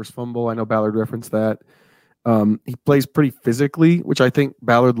huge forced fumble. I know Ballard referenced that. He plays pretty physically, which I think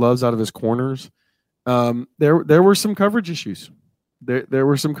Ballard loves out of his corners. There were some coverage issues. There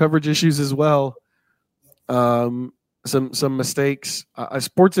were some coverage issues as well. Some mistakes.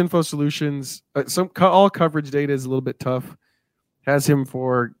 Sports Info Solutions, all coverage data is a little bit tough. Has him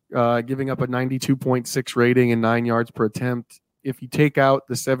for giving up a 92.6 rating and 9 yards per attempt. If you take out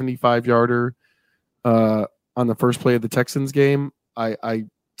the 75-yarder on the first play of the Texans game,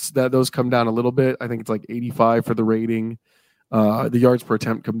 those come down a little bit. I think it's like 85 for the rating. The yards per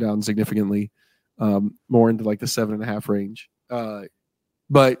attempt come down significantly, more into like the 7.5 range.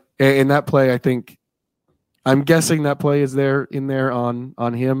 But in that play, I'm guessing that play is in there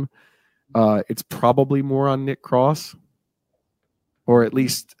on him. It's probably more on Nick Cross, or at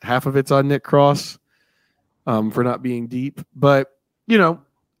least half of it's on Nick Cross for not being deep. But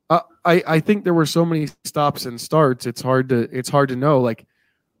I think there were so many stops and starts. It's hard to know. Like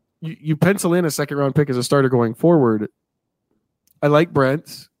you pencil in a second round pick as a starter going forward. I like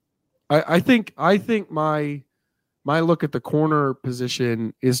Brent. I think my look at the corner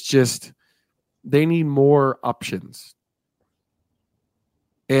position is just they need more options.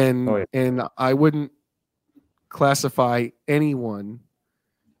 And I wouldn't classify anyone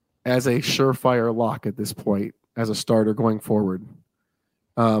as a surefire lock at this point as a starter going forward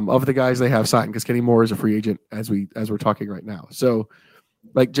of the guys they have signed, because Kenny Moore is a free agent as we're talking right now. So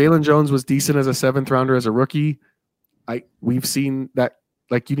like Jalen Jones was decent as a 7th rounder as a rookie. We've seen that,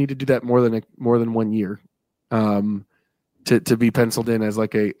 like, you need to do that more than 1 year to be penciled in as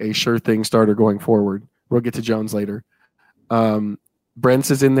like a sure thing starter going forward. We'll get to Jones later.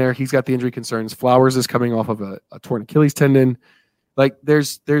 Brents is in there. He's got the injury concerns. Flowers is coming off of a torn Achilles tendon. Like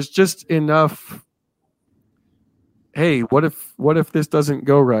there's just enough. Hey, what if this doesn't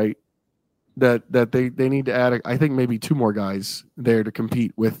go right? That they need to add, I think maybe 2 more guys there to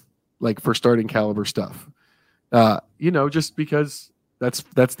compete with, like, for starting caliber stuff. Just because that's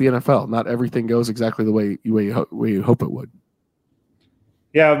the NFL. Not everything goes exactly the way you hope it would.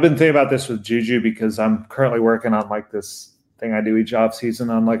 Yeah, I've been thinking about this with Juju because I'm currently working on like this thing I do each offseason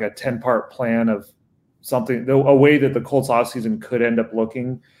on like a 10-part plan of something, a way that the Colts offseason could end up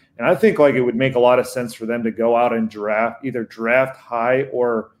looking. And I think like it would make a lot of sense for them to go out and either draft high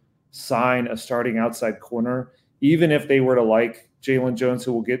or sign a starting outside corner, even if they were to like Jalen Jones,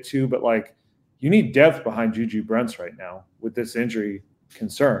 who we'll get to. But like, you need depth behind Juju Brents right now with this injury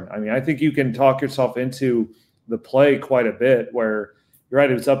concern. I mean, I think you can talk yourself into the play quite a bit where you're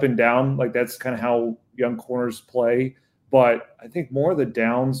right, it's up and down. Like that's kind of how young corners play. But I think more of the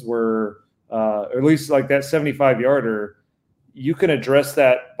downs were, or at least like that 75-yarder, you can address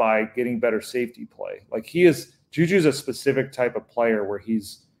that by getting better safety play. Like Juju's a specific type of player where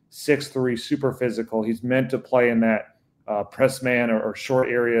he's 6'3", super physical. He's meant to play in that press man or short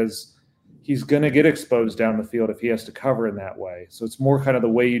areas. He's going to get exposed down the field if he has to cover in that way. So it's more kind of the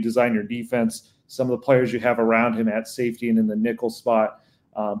way you design your defense, some of the players you have around him at safety and in the nickel spot.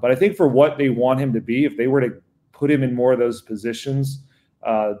 But I think for what they want him to be, if they were to put him in more of those positions,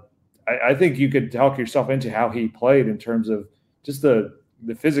 I think you could talk yourself into how he played in terms of just the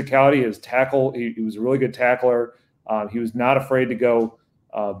physicality, his tackle. He was a really good tackler. He was not afraid to go,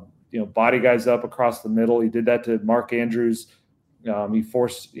 body guys up across the middle. He did that to Mark Andrews. He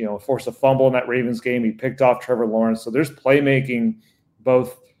forced a fumble in that Ravens game. He picked off Trevor Lawrence. So there's playmaking,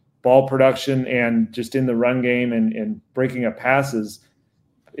 both ball production and just in the run game and breaking up passes.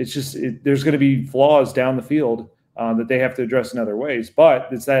 it's just there's going to be flaws down the field that they have to address in other ways. But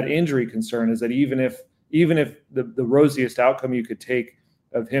it's that injury concern is that even if the rosiest outcome you could take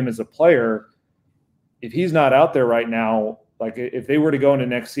of him as a player, if he's not out there right now, like if they were to go into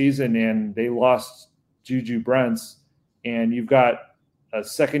next season and they lost Juju Brents and you've got a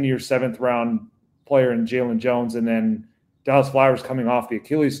second-year, seventh-round player in Jalen Jones and then Dallas Flowers coming off the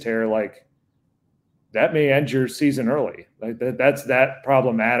Achilles tear, like that may end your season early. Like that's that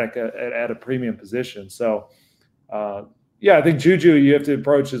problematic at a premium position. So, I think Juju you have to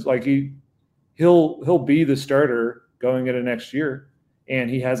approach is like he'll be the starter going into next year, and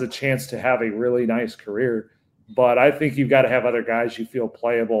he has a chance to have a really nice career. But I think you've got to have other guys you feel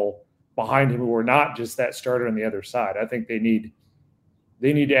playable behind him who are not just that starter on the other side. I think they need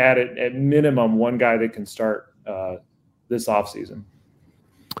to add at minimum one guy that can start this offseason.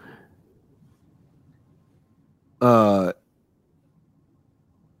 Now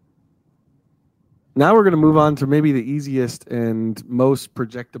we're going to move on to maybe the easiest and most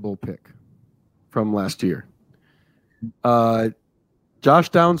projectable pick from last year. Josh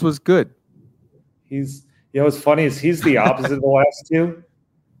Downs was good. What's funny is he's the opposite of the last two,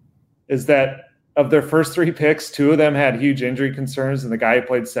 is that of their first three picks, two of them had huge injury concerns, and the guy who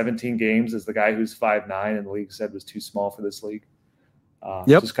played 17 games is the guy who's 5'9", and the league said was too small for this league.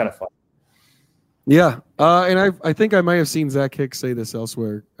 Just kind of fun. Yeah, and I think I might have seen Zach Hicks say this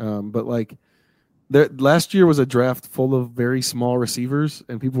elsewhere, but like last year was a draft full of very small receivers,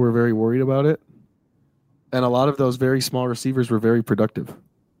 and people were very worried about it. And a lot of those very small receivers were very productive.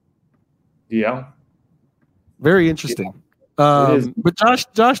 Yeah. Very interesting. Yeah, it is. But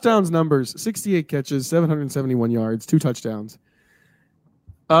Josh Downs' numbers, 68 catches, 771 yards, 2 touchdowns.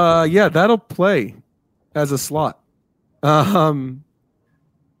 That'll play as a slot.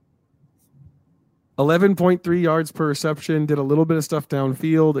 11.3 yards per reception, did a little bit of stuff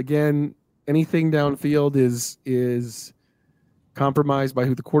downfield. Again, anything downfield is compromised by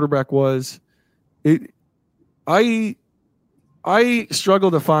who the quarterback was. I struggle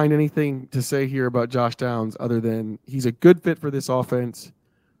to find anything to say here about Josh Downs other than he's a good fit for this offense.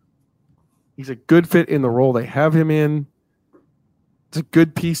 He's a good fit in the role they have him in. It's a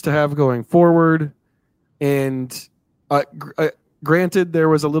good piece to have going forward. And granted, there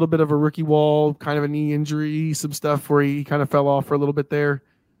was a little bit of a rookie wall, kind of a knee injury, some stuff where he kind of fell off for a little bit there.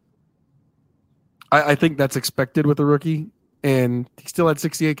 I think that's expected with a rookie, and he still had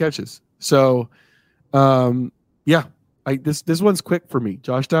 68 catches. So, this one's quick for me.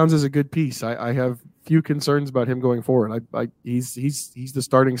 Josh Downs is a good piece. I have few concerns about him going forward. He's the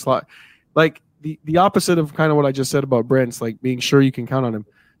starting slot, like the opposite of kind of what I just said about Brent's, like being sure you can count on him.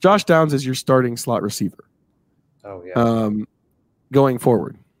 Josh Downs is your starting slot receiver. Oh yeah. Going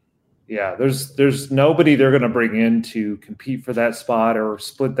forward. Yeah, there's nobody they're going to bring in to compete for that spot or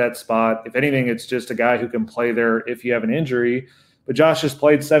split that spot. If anything, it's just a guy who can play there if you have an injury. But Josh has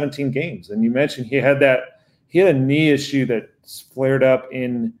played 17 games, and you mentioned he had a knee issue that flared up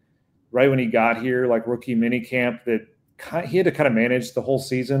right when he got here, like rookie minicamp, that he had to kind of manage the whole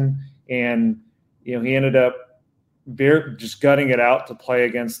season. And he ended up just gutting it out to play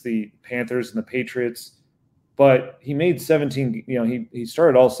against the Panthers and the Patriots. But he made 17, he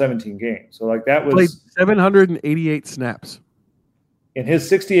started all 17 games. So like that was played 788 snaps. And his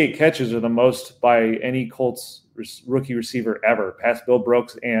 68 catches are the most by any Colts rookie receiver ever, past Bill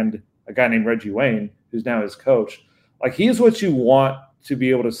Brooks and a guy named Reggie Wayne, who's now his coach. Like he's what you want to be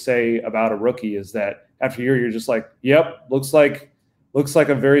able to say about a rookie, is that after a year, you're just like, yep, looks like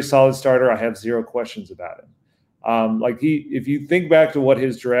a very solid starter. I have zero questions about him. If you think back to what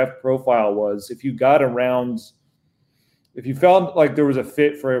his draft profile was, if you felt like there was a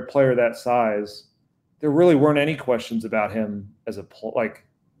fit for a player that size, there really weren't any questions about him as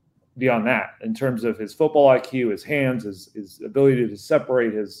beyond that, in terms of his football IQ, his hands, his ability to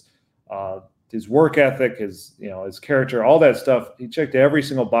separate, his work ethic, his character, all that stuff. He checked every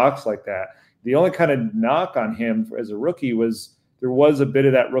single box like that. The only kind of knock on him as a rookie was there was a bit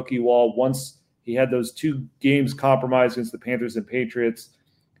of that rookie wall once he had those 2 games compromised against the Panthers and Patriots.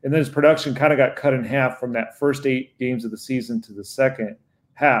 And then his production kind of got cut in half from that first 8 games of the season to the second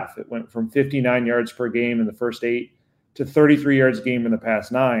half. It went from 59 yards per game in the first 8 to 33 yards a game in the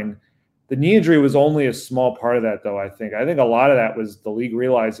past 9. The knee injury was only a small part of that, though, I think. I think a lot of that was the league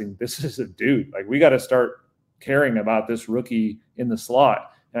realizing this is a dude. Like, we got to start caring about this rookie in the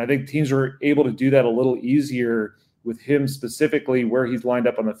slot. And I think teams were able to do that a little easier with him specifically where he's lined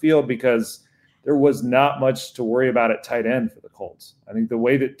up on the field, because there was not much to worry about at tight end for the Colts. I think the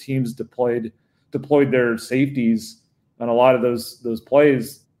way that teams deployed their safeties on a lot of those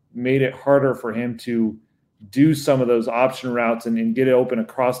plays made it harder for him to do some of those option routes and get it open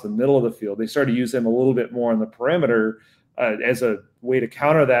across the middle of the field. They started to use him a little bit more on the perimeter as a way to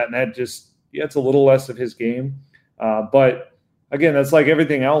counter that. And that just, it's a little less of his game. But again, that's like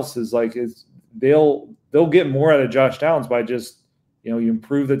everything else is like, they'll get more out of Josh Downs by just, you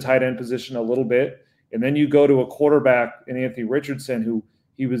improve the tight end position a little bit. And then you go to a quarterback in Anthony Richardson, who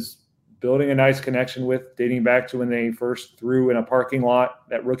he was building a nice connection with, dating back to when they first threw in a parking lot,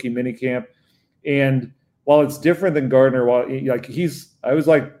 that rookie minicamp. And while it's different than Gardner, I was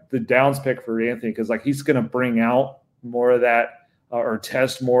like the Downs pick for Anthony, because like he's going to bring out more of that or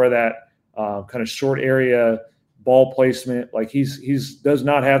test more of that kind of short area ball placement. Like he's does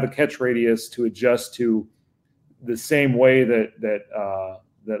not have the catch radius to adjust to the same way that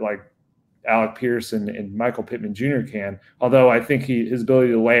like Alec Pierce and Michael Pittman Jr. can, although I think his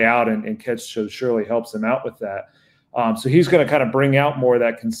ability to lay out and catch surely helps him out with that. So he's going to kind of bring out more of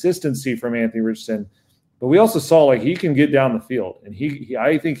that consistency from Anthony Richardson. But we also saw like he can get down the field, and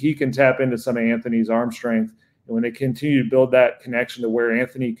I think he can tap into some of Anthony's arm strength. And when they continue to build that connection to where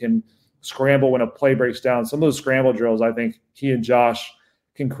Anthony can scramble when a play breaks down, some of those scramble drills, I think he and Josh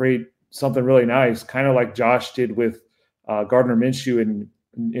can create something really nice, kind of like Josh did with Gardner Minshew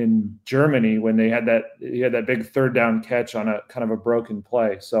in Germany when he had that big third down catch on a kind of a broken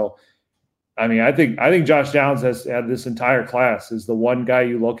play. So, I mean, I think Josh Downs has had this entire class is the one guy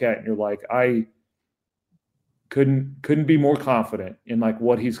you look at and you're like, I couldn't be more confident in like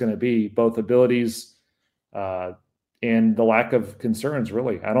what he's going to be, both abilities and the lack of concerns.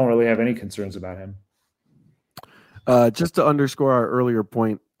 Really, I don't really have any concerns about him. Just to underscore our earlier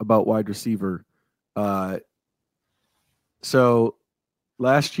point about wide receiver. So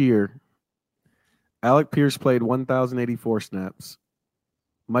last year, Alec Pierce played 1,084 snaps.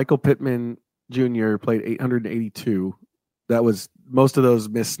 Michael Pittman Jr. played 882. That was most of those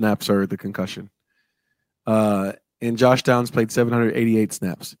missed snaps are the concussion. And Josh Downs played 788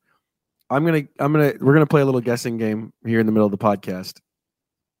 snaps. We're gonna play a little guessing game here in the middle of the podcast.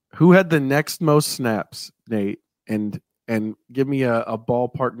 Who had the next most snaps, Nate? And give me a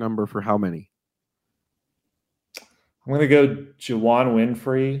ballpark number for how many. I'm gonna go Juwan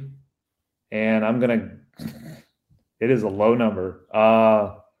Winfrey, and it is a low number.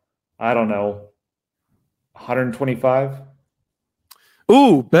 I don't know, 125.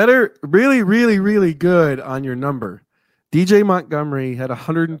 Ooh, better. Really, really, really good on your number. DJ Montgomery had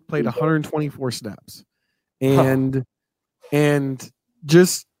played 124 snaps. And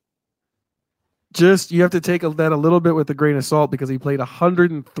just you have to take that a little bit with a grain of salt, because he played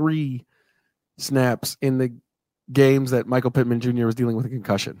 103 snaps in the games that Michael Pittman Jr. was dealing with a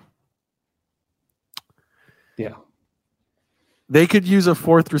concussion. Yeah. They could use a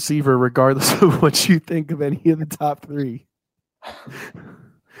fourth receiver regardless of what you think of any of the top three.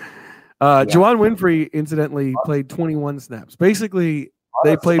 Juwan Winfrey, incidentally, played 21 snaps. Basically,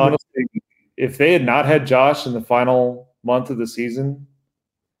 they played. Honestly, if they had not had Josh in the final month of the season,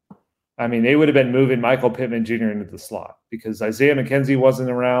 I mean, they would have been moving Michael Pittman Jr. into the slot because Isaiah McKenzie wasn't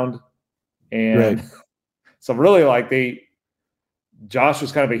around. And right. So really, Josh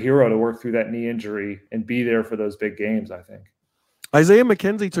was kind of a hero to work through that knee injury and be there for those big games, I think. Isaiah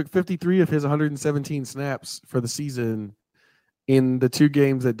McKenzie took 53 of his 117 snaps for the season in the two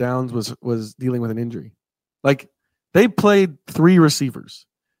games that Downs was dealing with an injury. Like, they played three receivers.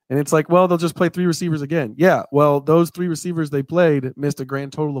 And it's like, well, they'll just play three receivers again. Yeah, well, those three receivers they played missed a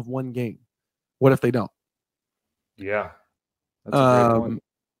grand total of one game. What if they don't? Yeah. That's a great point.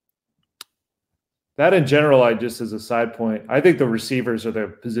 That in general, just as a side point, I think the receivers are the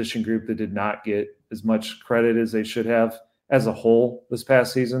position group that did not get as much credit as they should have as a whole this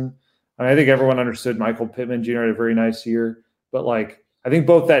past season. I think everyone understood Michael Pittman Jr. had a very nice year, but I think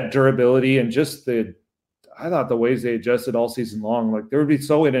both that durability and just I thought the ways they adjusted all season long, there would be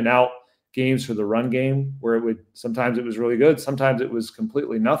so in and out games for the run game where sometimes it was really good. Sometimes it was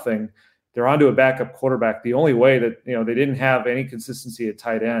completely nothing. They're onto a backup quarterback. The only way that, they didn't have any consistency at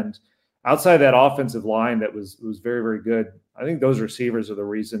tight end outside that offensive line that was very, very good. I think those receivers are the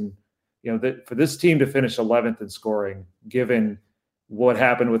reason, that for this team to finish 11th in scoring, given what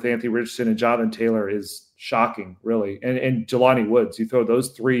happened with Anthony Richardson and Jonathan Taylor, is shocking, really. And Jelani Woods, you throw those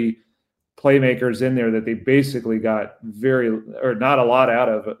three playmakers in there that they basically got not a lot out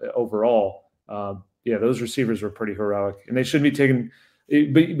of overall. Those receivers were pretty heroic, and they shouldn't be taken.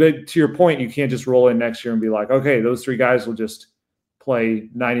 But to your point, you can't just roll in next year and be like, okay, those three guys will just play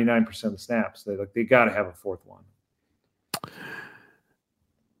 99% of the snaps. They got to have a fourth one.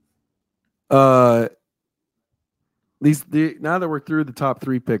 Now that we're through the top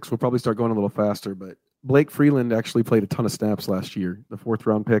three picks, we'll probably start going a little faster. But Blake Freeland actually played a ton of snaps last year, the 4th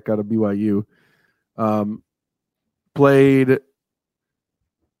round pick out of BYU. played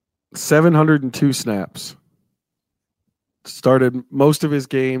 702 snaps. Started most of his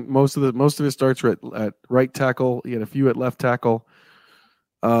starts were at right tackle. He had a few at left tackle.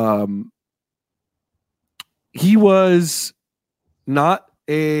 He was not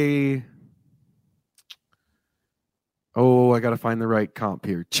a. Oh, I got to find the right comp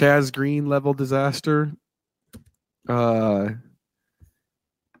here. Chaz Green level disaster.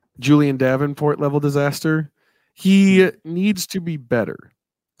 Julian Davenport level disaster. He needs to be better.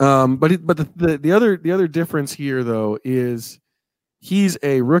 But the other difference here though is he's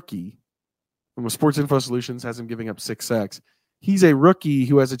a rookie. And Sports Info Solutions has him giving up 6 sacks. He's a rookie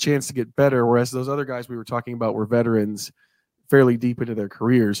who has a chance to get better, whereas those other guys we were talking about were veterans fairly deep into their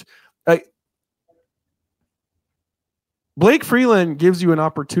careers. Blake Freeland gives you an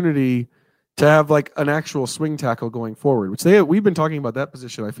opportunity to have like an actual swing tackle going forward, which we've been talking about that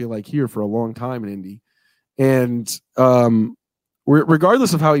position, I feel like, here for a long time in Indy. And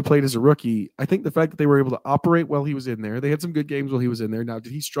regardless of how he played as a rookie, I think the fact that they were able to operate while he was in there, they had some good games while he was in there. Now,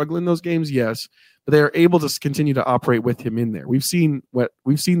 did he struggle in those games? Yes, but they are able to continue to operate with him in there. We've seen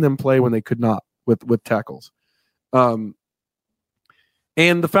them play when they could not with tackles. And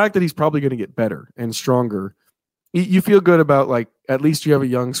the fact that he's probably going to get better and stronger, you feel good about, like, at least you have a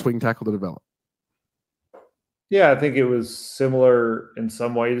young swing tackle to develop. Yeah, I think it was similar in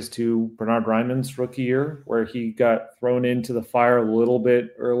some ways to Bernhard Raimann's rookie year, where he got thrown into the fire a little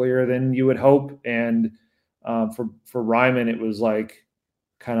bit earlier than you would hope. And for Raimann, it was like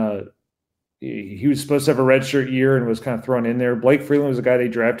kind of he was supposed to have a redshirt year and was kind of thrown in there. Blake Freeland was a guy they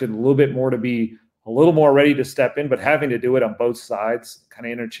drafted a little bit more to be a little more ready to step in, but having to do it on both sides kind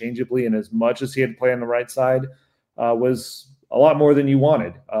of interchangeably. And as much as he had to play on the right side was a lot more than you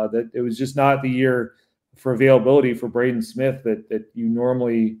wanted. That it was just not the year for availability for Braden Smith that you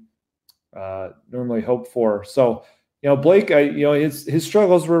normally hope for. So, Blake, his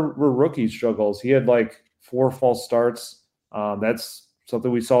struggles were rookie struggles. He had like 4 false starts. That's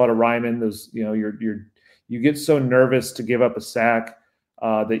something we saw at a Raimann. Those, you get so nervous to give up a sack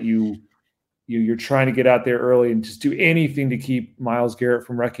that you're trying to get out there early and just do anything to keep Myles Garrett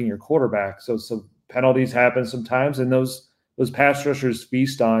from wrecking your quarterback. So penalties happen sometimes, and those pass rushers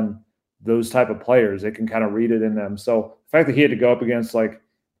feast on those type of players. They can kind of read it in them. So the fact that he had to go up against like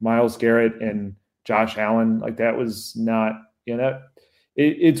Myles Garrett and Josh Allen, like that was not,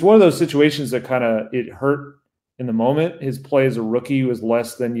 it's one of those situations that kind of, it hurt in the moment. His play as a rookie was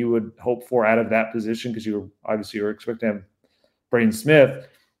less than you would hope for out of that position, because you were expecting to have Braden Smith.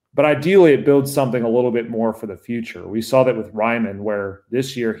 But ideally, it builds something a little bit more for the future. We saw that with Raimann, where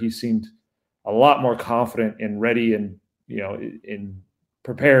this year he seemed a lot more confident and ready and, in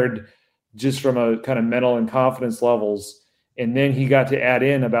prepared just from a kind of mental and confidence levels. And then he got to add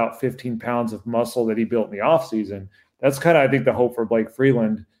in about 15 pounds of muscle that he built in the offseason. That's kind of, I think, the hope for Blake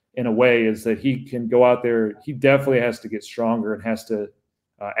Freeland in a way, is that he can go out there. He definitely has to get stronger and has to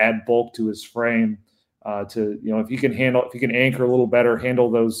add bulk to his frame to, if he can anchor a little better, handle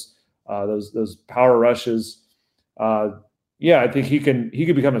those power rushes. I think he can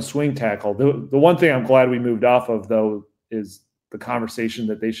become a swing tackle. The one thing I'm glad we moved off of, though, is the conversation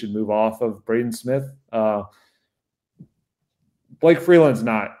that they should move off of Braden Smith. Blake Freeland's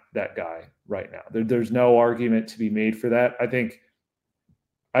not that guy right now. There's no argument to be made for that. I think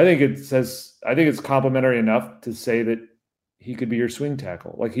it's complimentary enough to say that he could be your swing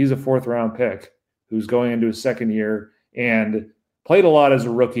tackle. Like, he's a 4th round pick who's going into his second year and played a lot as a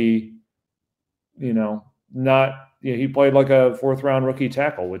rookie. He played like a 4th round rookie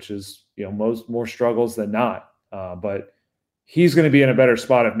tackle, which is, more struggles than not. But he's going to be in a better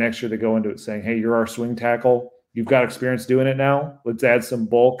spot of next year to go into it saying, hey, you're our swing tackle. You've got experience doing it now. Let's add some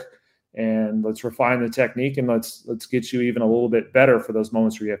bulk and let's refine the technique, and let's get you even a little bit better for those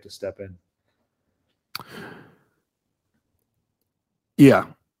moments where you have to step in. Yeah.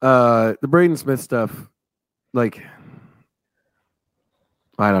 The Braden Smith stuff, like,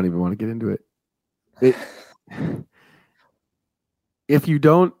 I don't even want to get into it. If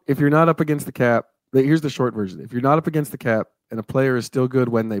you're not up against the cap, here's the short version. If you're not up against the cap and a player is still good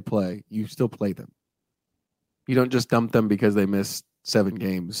when they play, you still play them. You don't just dump them because they missed 7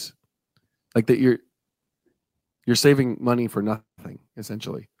 games. Like that, you're saving money for nothing,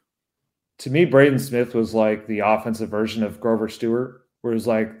 essentially. To me, Braden Smith was like the offensive version of Grover Stewart, where it's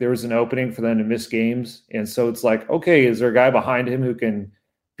like there was an opening for them to miss games. And so it's like, okay, is there a guy behind him who can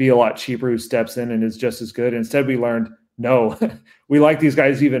be a lot cheaper, who steps in and is just as good? Instead, we learned, no, we like these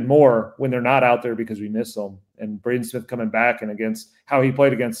guys even more when they're not out there because we miss them. And Braden Smith coming back and against how he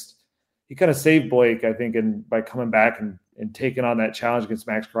played he kind of saved Blake, I think, and by coming back and taking on that challenge against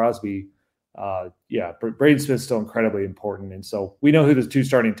Max Crosby Braden Smith's still incredibly important. And so we know who the two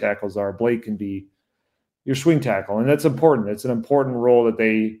starting tackles are. Blake can be your swing tackle, and that's important. It's an important role that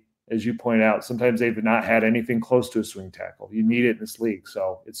they, as you point out, sometimes they've not had anything close to a swing tackle. You need it in this league.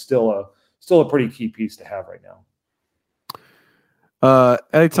 So it's still a pretty key piece to have right now.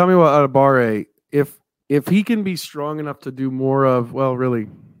 Eddie, tell me about Adebawore. If he can be strong enough to do more of, well, really,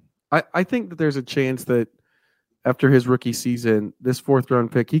 I think that there's a chance that after his rookie season, this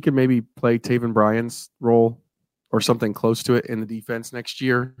fourth-round pick, he could maybe play Taven Bryan's role or something close to it in the defense next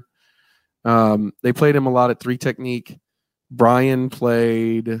year. They played him a lot at 3 technique. Bryan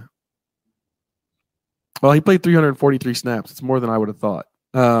played 343 snaps. It's more than I would have thought.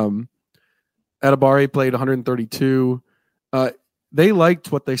 Adebawore played 132. They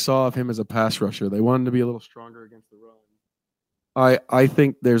liked what they saw of him as a pass rusher. They wanted him to be a little stronger against the run. I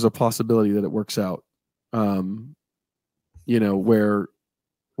think there's a possibility that it works out. Where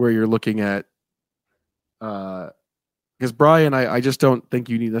you're looking at, because Bryan, I just don't think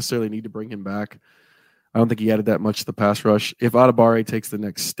you necessarily need to bring him back. I don't think he added that much to the pass rush. If Adebawore takes the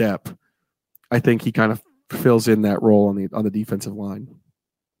next step, I think he kind of fills in that role on the defensive line.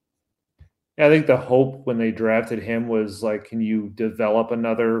 Yeah, I think the hope when they drafted him was like, can you develop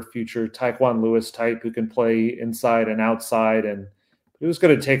another future Tyquan Lewis type who can play inside and outside? And it was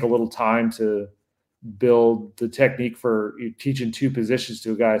going to take a little time to build the technique for teaching 2 positions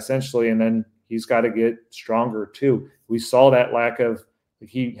to a guy essentially, and then he's got to get stronger too. We saw that lack of,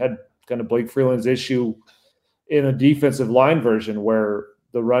 he had kind of Blake Freeland's issue in a defensive line version where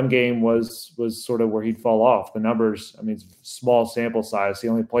the run game was sort of where he'd fall off. The numbers, I mean, it's small sample size. He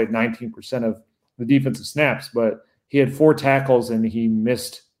only played 19% of the defensive snaps, but he had 4 tackles and he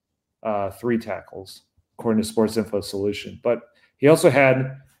missed 3 tackles, according to Sports Info Solution. But he also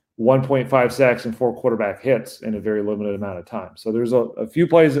had 1.5 sacks and 4 quarterback hits in a very limited amount of time. So there's a few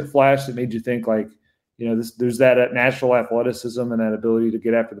plays that flashed that made you think like, there's that natural athleticism and that ability to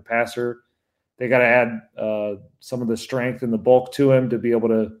get after the passer. They got to add some of the strength and the bulk to him to be able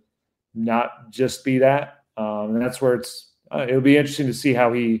to not just be that. And that's where it'll be interesting to see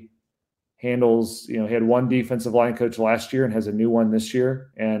how he handles, he had 1 defensive line coach last year and has a new one this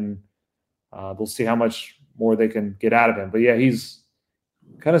year. And we'll see how much more they can get out of him. But yeah, he's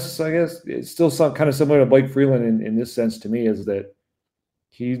kind of, I guess, it's still kind of similar to Blake Freeland in this sense to me, is that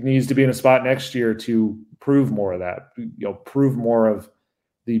he needs to be in a spot next year to prove more of that, prove more of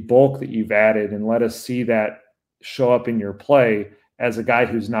the bulk that you've added, and let us see that show up in your play as a guy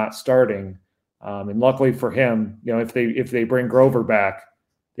who's not starting. And luckily for him, if they bring Grover back,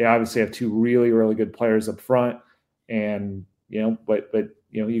 they obviously have 2 really, really good players up front. And, but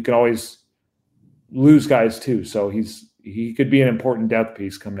you can always lose guys too. So he could be an important depth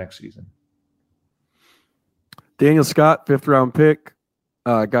piece come next season. Daniel Scott, 5th-round pick,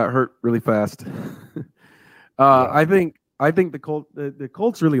 got hurt really fast. I think the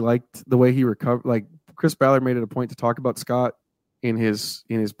Colts really liked the way he recovered. Like Chris Ballard made it a point to talk about Scott in his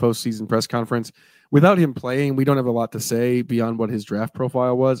postseason press conference. Without him playing, we don't have a lot to say beyond what his draft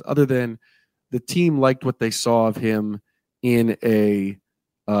profile was, other than the team liked what they saw of him in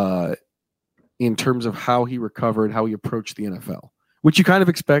terms of how he recovered, how he approached the NFL, which you kind of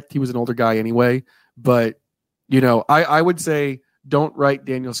expect. He was an older guy anyway, but I would say don't write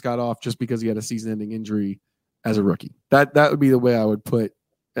Daniel Scott off just because he had a season-ending injury as a rookie. That would be the way I would put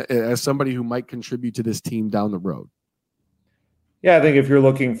as somebody who might contribute to this team down the road. Yeah, I think if you're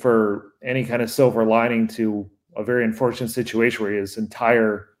looking for any kind of silver lining to a very unfortunate situation where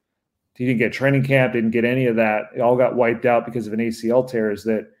he didn't get training camp, didn't get any of that, it all got wiped out because of an ACL tear, is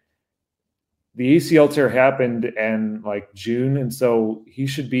that the ACL tear happened in like June. And so he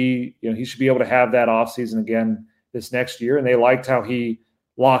should be able to have that offseason again this next year. And they liked how he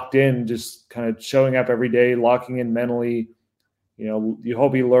locked in, just kind of showing up every day, locking in mentally. You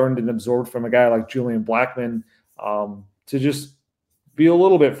hope he learned and absorbed from a guy like Julian Blackmon to just be a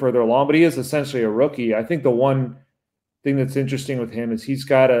little bit further along, but he is essentially a rookie. I think the one thing that's interesting with him is he's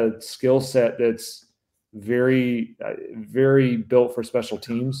got a skill set that's very, very built for special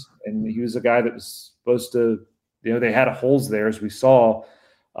teams. And he was a guy that was supposed to, they had holes there, as we saw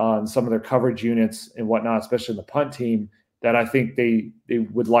on some of their coverage units and whatnot, especially in the punt team, that I think they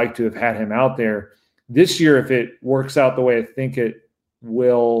would like to have had him out there. This year, if it works out the way I think it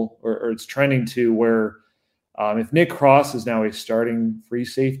will, or it's trending to, where if Nick Cross is now a starting free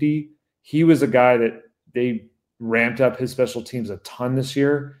safety, he was a guy that they ramped up his special teams a ton this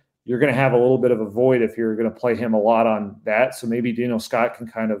year. You're going to have a little bit of a void if you're going to play him a lot on that. So maybe Daniel Scott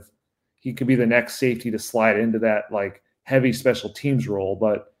he could be the next safety to slide into that like heavy special teams role.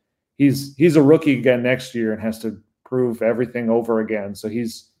 But he's a rookie again next year and has to prove everything over again. So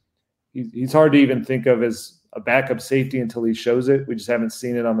he's he's hard to even think of as a backup safety until he shows it. We just haven't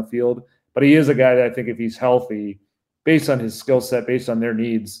seen it on the field. But he is a guy that I think if he's healthy, based on his skill set, based on their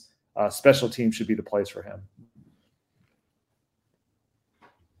needs, special teams should be the place for him.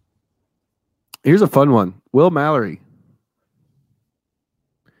 Here's a fun one. Will Mallory.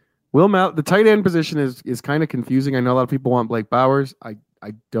 The tight end position is kind of confusing. I know a lot of people want Blake Bowers. I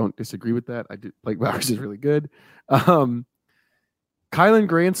don't disagree with that. Blake Bowers is really good. Kylan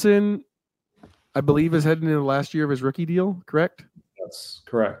Granson, I believe, is heading into the last year of his rookie deal, correct? That's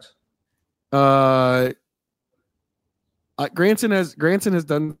correct. Granson has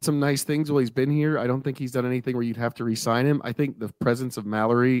done some nice things while he's been here. I don't think he's done anything where you'd have to re-sign him. I think the presence of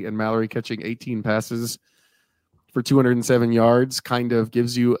Mallory and Mallory catching 18 passes for 207 yards kind of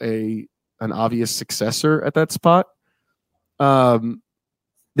gives you an obvious successor at that spot. The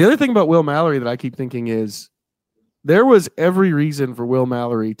other thing about Will Mallory that I keep thinking is there was every reason for Will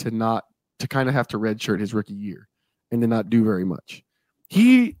Mallory to kind of have to redshirt his rookie year and to not do very much.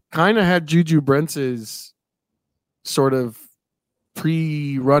 He kind of had Juju Brentz's sort of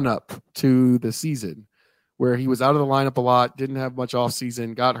pre-run up to the season where he was out of the lineup a lot, didn't have much off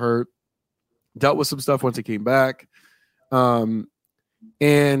season, got hurt, dealt with some stuff once he came back. And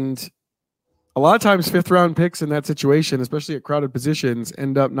a lot of times 5th round picks in that situation, especially at crowded positions,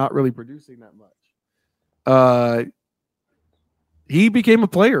 end up not really producing that much. He became a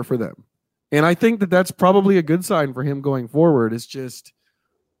player for them. And I think that that's probably a good sign for him going forward. It's just,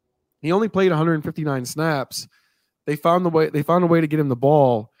 he only played 159 snaps. They found a way to get him the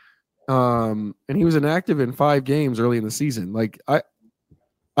ball. And he was inactive in 5 games early in the season. Like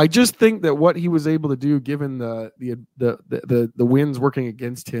I just think that what he was able to do, given the winds working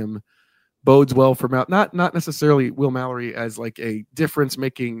against him, bodes well for not necessarily Will Mallory as like a difference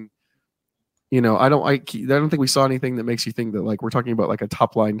making. I don't think we saw anything that makes you think that like we're talking about like a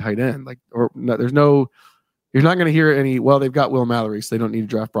top line tight end. Like you're not going to hear any. Well, they've got Will Mallory, so they don't need to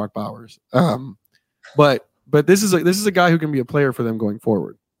draft Brock Bowers. But this is a guy who can be a player for them going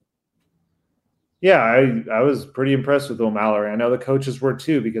forward. Yeah, I was pretty impressed with Will Mallory. I know the coaches were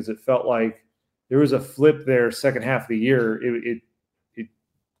too, because it felt like there was a flip there second half of the year. It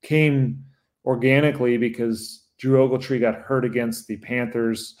came organically because Drew Ogletree got hurt against the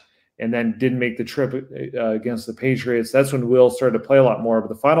Panthers and then didn't make the trip against the Patriots. That's when Will started to play a lot more. But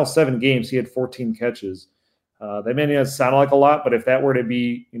the final 7 games, he had 14 catches. That may not sound like a lot, but if that were to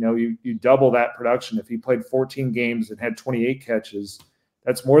be, you double that production. If he played 14 games and had 28 catches,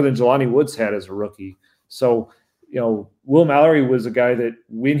 that's more than Jelani Woods had as a rookie. So, Will Mallory was a guy that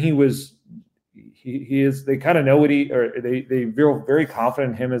when they kind of know what they feel very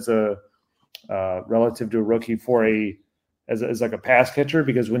confident in him as a relative to a rookie as like a pass catcher,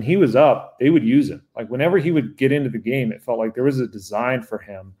 because when he was up, they would use him. Like whenever he would get into the game, it felt like there was a design for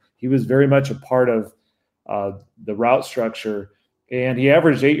him. He was very much a part of the route structure, and he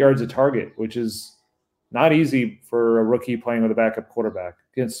averaged 8 yards a target, which is not easy for a rookie playing with a backup quarterback.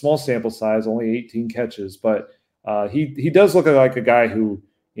 Again, small sample size, only 18 catches, but he does look like a guy who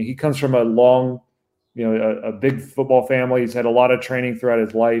he comes from a long, a big football family. He's had a lot of training throughout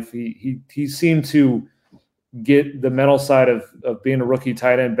his life. He seemed to get the mental side of being a rookie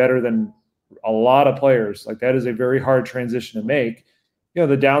tight end better than a lot of players. Like that is a very hard transition to make.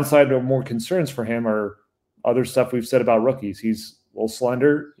 The downside or more concerns for him are other stuff we've said about rookies. He's a little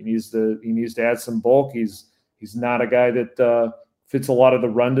slender. He needs to add some bulk. He's not a guy that fits a lot of the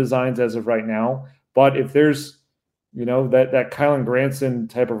run designs as of right now. But if there's, that Kylan Granson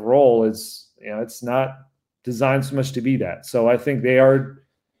type of role is, it's not designed so much to be that. So I think they are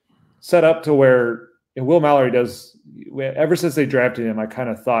set up to where Will Mallory does. Ever since they drafted him, I kind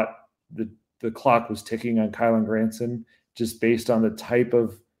of thought the clock was ticking on Kylan Granson just based on the type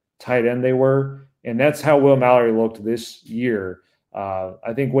of tight end they were. And that's how Will Mallory looked this year.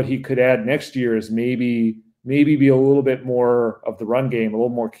 I think what he could add next year is maybe be a little bit more of the run game, a little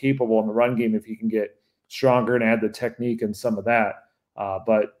more capable in the run game if he can get stronger and add the technique and some of that.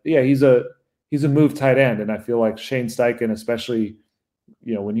 But yeah, he's a move tight end, and I feel like Shane Steichen, especially,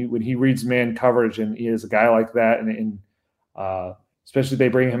 when he reads man coverage and he is a guy like that, and especially if they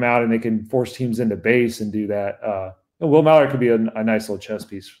bring him out and they can force teams into base and do that. Will Mallory could be a nice little chess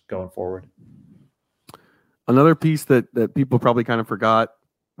piece going forward. Another piece that people probably kind of forgot,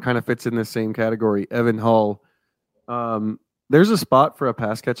 kind of fits in this same category, Evan Hull. There's a spot for a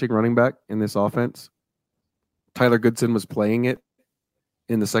pass-catching running back in this offense. Tyler Goodson was playing it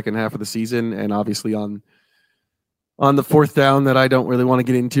in the second half of the season, and obviously on the fourth down that I don't really want to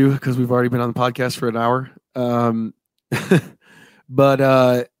get into because we've already been on the podcast for an hour.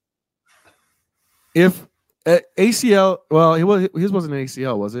 But if ACL, well, his wasn't an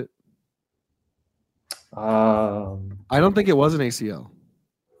ACL, was it? I don't think it was an ACL.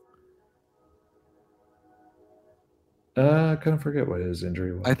 I kind of forget what his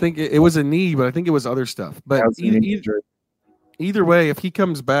injury was. I think it was a knee, but I think it was other stuff. But either way, if he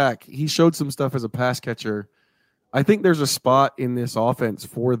comes back, he showed some stuff as a pass catcher. I think there's a spot in this offense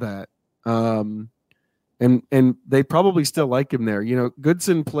for that. And they probably still like him there. You know,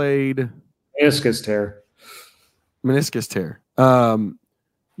 Goodson played meniscus tear.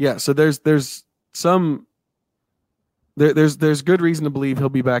 Yeah, so there's good reason to believe he'll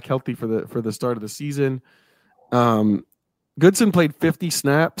be back healthy for the start of the season. Goodson played 50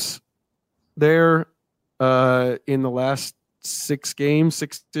 snaps there in the last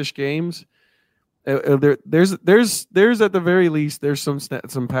six-ish games. There's at the very least there's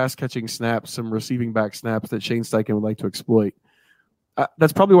some pass catching snaps, some receiving back snaps that Shane Steichen would like to exploit.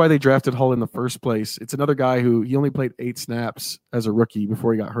 That's probably why they drafted Hull in the first place. It's another guy who he only played 8 snaps as a rookie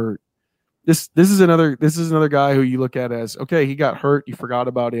before he got hurt. This is another guy who you look at as, okay, he got hurt, you forgot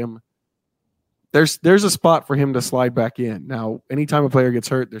about him. There's a spot for him to slide back in. Now, anytime a player gets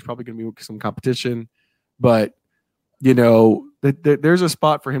hurt, there's probably going to be some competition, but you know, there's a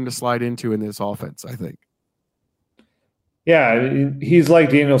spot for him to slide into in this offense, I think. Yeah, I mean, he's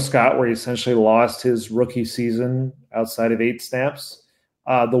like Daniel Scott, where he essentially lost his rookie season outside of 8 snaps.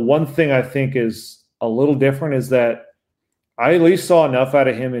 The one thing I think is a little different is that I at least saw enough out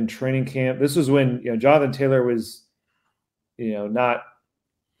of him in training camp. This was when Jonathan Taylor was not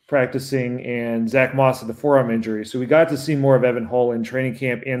practicing and Zach Moss had the forearm injury. So we got to see more of Evan Hull in training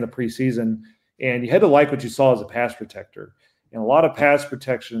camp and the preseason. And you had to like what you saw as a pass protector. And a lot of pass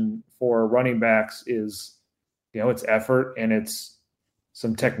protection for running backs is, it's effort and it's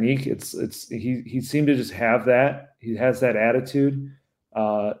some technique. He seemed to just have that. He has that attitude.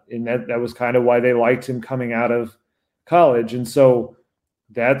 And that was kind of why they liked him coming out of college. And so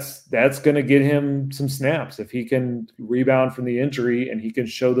that's going to get him some snaps. If he can rebound from the injury and he can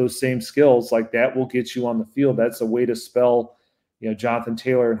show those same skills, like that will get you on the field. That's a way to spell, Jonathan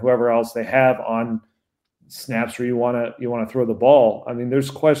Taylor and whoever else they have on snaps where you want to throw the ball. I mean, there's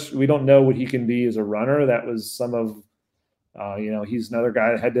question. We don't know what he can be as a runner. That was some of, he's another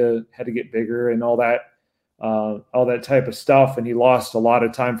guy that had to get bigger and all that type of stuff. And he lost a lot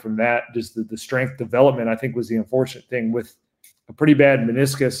of time from that. Just the strength development, I think, was the unfortunate thing with a pretty bad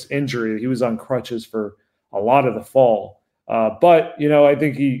meniscus injury. He was on crutches for a lot of the fall. But I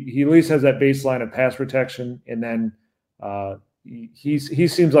think he at least has that baseline of pass protection. And then he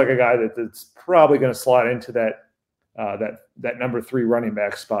seems like a guy that's probably going to slot into that number 3 running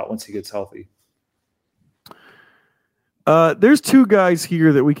back spot once he gets healthy. There's 2 guys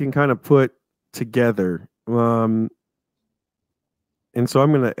here that we can kind of put together. And so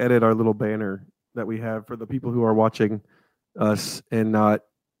I'm going to edit our little banner that we have for the people who are watching us and not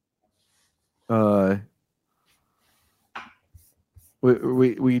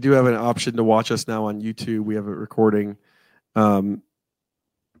we do have an option to watch us now on YouTube. We have it recording. But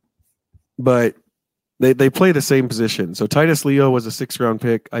they play the same position. So Titus Leo was a 6th-round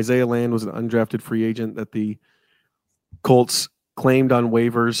pick. Isaiah Land was an undrafted free agent that the Colts claimed on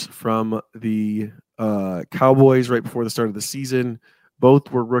waivers from the Cowboys right before the start of the season. Both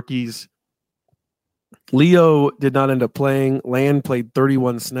were rookies. Leo did not end up playing. Land played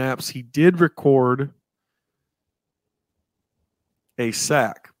 31 snaps. He did record a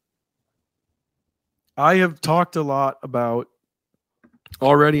sack. I have talked a lot about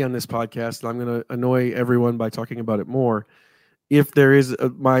already on this podcast, and I'm going to annoy everyone by talking about it more. If there is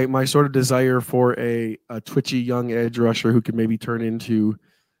my sort of desire for a twitchy young edge rusher who can maybe turn into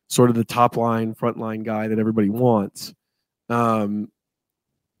sort of the top line, front line guy that everybody wants, I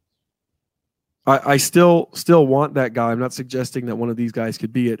still want that guy. I'm not suggesting that one of these guys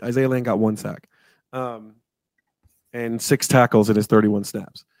could be it. Isaiah Land got 1 sack and 6 tackles in his 31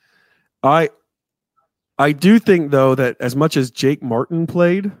 snaps. I do think, though, that as much as Jake Martin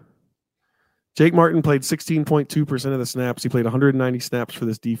played 16.2% of the snaps. He played 190 snaps for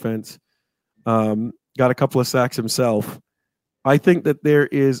this defense. Got a couple of sacks himself. I think that there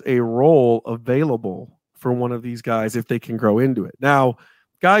is a role available for one of these guys if they can grow into it. Now,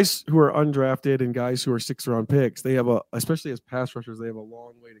 guys who are undrafted and guys who are 6th-round picks, they have especially as pass rushers, they have a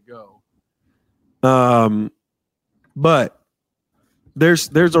long way to go. But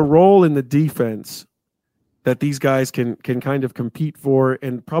there's a role in the defense that these guys can kind of compete for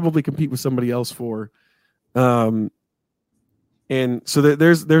and probably compete with somebody else for. And so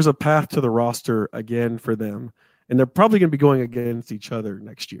there's a path to the roster again for them. And they're probably going to be going against each other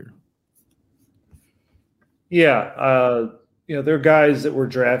next year. Yeah. There are guys that were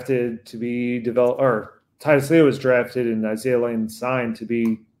drafted to be developed, or Titus Leo was drafted and Isaiah Lane signed to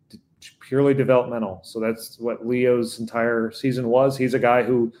be purely developmental. So that's what Leo's entire season was. He's a guy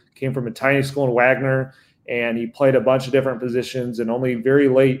who came from a tiny school in Wagner, and he played a bunch of different positions and only very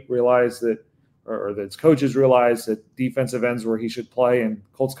late realized that, or that his coaches realized that defensive ends where he should play. And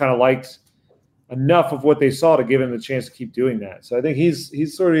Colts kind of liked enough of what they saw to give him the chance to keep doing that. So I think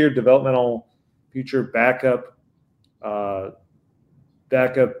he's sort of your developmental future backup,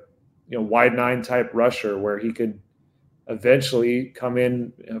 wide nine type rusher where he could eventually come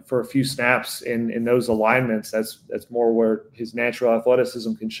in for a few snaps in those alignments. That's more where his natural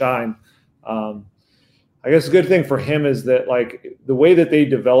athleticism can shine. I guess a good thing for him is that, like, the way that they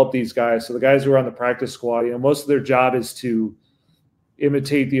develop these guys, so the guys who are on the practice squad, most of their job is to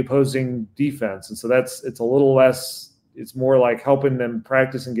imitate the opposing defense. And so it's a little less, it's more like helping them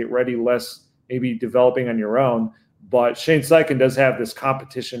practice and get ready, less maybe developing on your own. But Shane Steichen does have this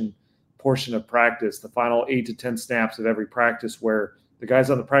competition portion of practice, the final 8 to 10 snaps of every practice, where the guys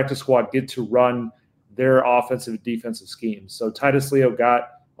on the practice squad get to run their offensive and defensive schemes. So Titus Leo got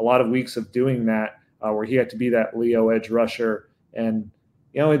a lot of weeks of doing that, where he had to be that Leo edge rusher. And,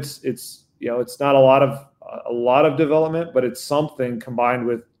 it's not a lot of development, but it's something combined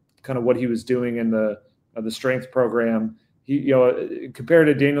with kind of what he was doing in the strength program. He, compared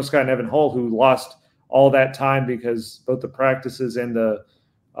to Daniel Scott and Evan Hull, who lost all that time because both the practices and the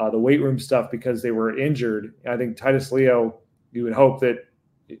weight room stuff because they were injured. I think Titus Leo, you would hope that,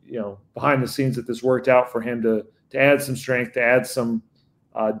 behind the scenes that this worked out for him to add some strength, to add some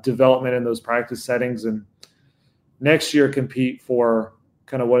development in those practice settings, and next year compete for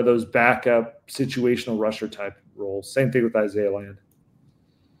kind of one of those backup situational rusher type roles. Same thing with Isaiah Land.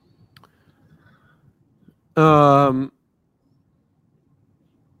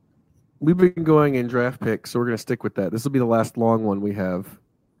 We've been going in draft picks, so we're going to stick with that. This will be the last long one we have.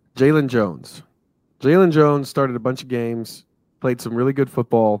 Jalen Jones. Jalen Jones started a bunch of games, played some really good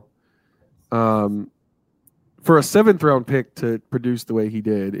football. For a 7th-round pick to produce the way he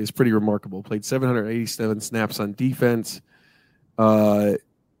did is pretty remarkable. Played 787 snaps on defense.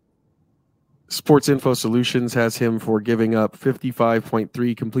 Sports Info Solutions has him for giving up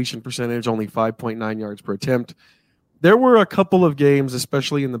 55.3 completion percentage, only 5.9 yards per attempt. There were a couple of games,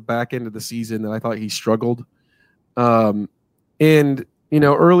 especially in the back end of the season, that I thought he struggled. And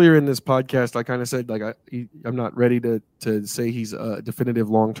earlier in this podcast, I kind of said, like, I'm not ready to say he's a definitive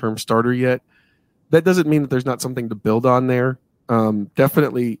long-term starter yet. That doesn't mean that there's not something to build on there.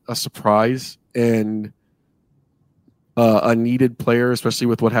 Definitely a surprise and a needed player, especially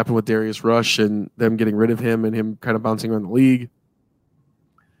with what happened with Darius Rush and them getting rid of him and him kind of bouncing around the league.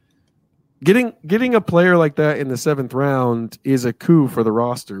 Getting a player like that in the 7th round is a coup for the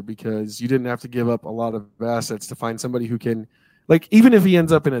roster because you didn't have to give up a lot of assets to find somebody who can, like, even if he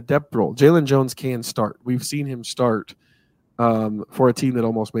ends up in a depth role, Jalen Jones can start. We've seen him start for a team that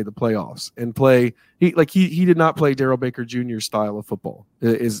almost made the playoffs and play. He did not play Darrell Baker Jr. style of football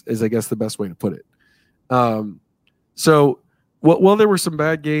is I guess the best way to put it. So while there were some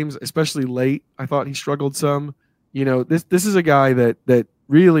bad games, especially late, I thought he struggled some. This is a guy that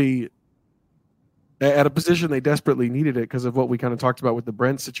really, at a position they desperately needed it because of what we kind of talked about with the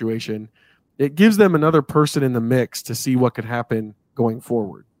Brent situation, it gives them another person in the mix to see what could happen going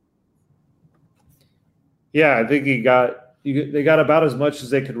forward. Yeah, I think they got about as much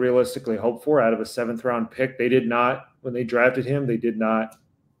as they could realistically hope for out of a 7th-round pick. They did not, when they drafted him, they did not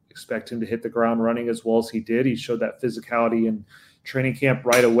expect him to hit the ground running as well as he did. He showed that physicality in training camp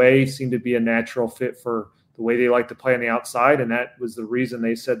right away, seemed to be a natural fit for the way they like to play on the outside, and that was the reason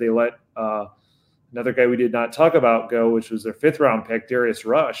they said they let another guy we did not talk about go, which was their 5th-round pick, Darius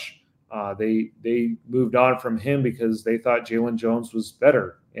Rush. They moved on from him because they thought Jalen Jones was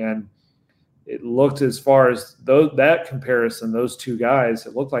better. And it looked, as far as that comparison, those two guys,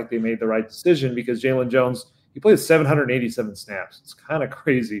 it looked like they made the right decision because Jalen Jones, he played 787 snaps. It's kind of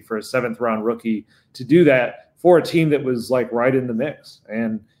crazy for a 7th-round rookie to do that for a team that was like right in the mix.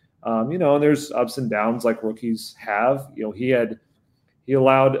 And, and there's ups and downs like rookies have. He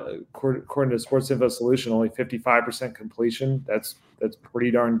allowed, according to Sports Info Solution, only 55% completion. That's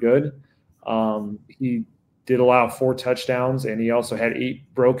pretty darn good. He did allow 4 touchdowns, and he also had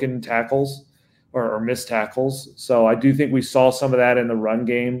 8 broken tackles or missed tackles. So I do think we saw some of that in the run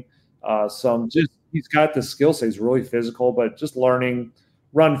game. He's got the skill set. He's really physical, but just learning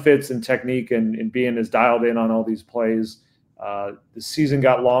run fits and technique and being as dialed in on all these plays. The season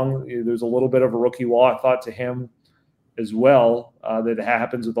got long. There's a little bit of a rookie wall, I thought, to him as well, that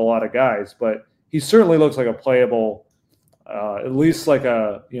happens with a lot of guys, but he certainly looks like a playable, at least like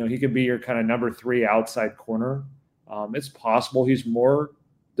he could be your kind of number 3 outside corner. It's possible he's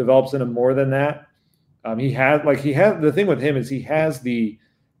develops into more than that. The thing with him is he has the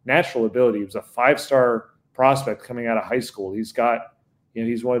natural ability. He was a 5-star prospect coming out of high school. He's got,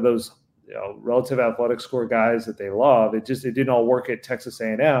 he's one of those relative athletic score guys that they love. It didn't all work at Texas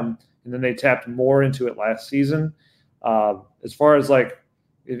A&M, and then they tapped more into it last season. As far as like,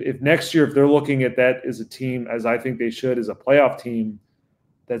 if next year, if they're looking at that as a team, as I think they should, as a playoff team,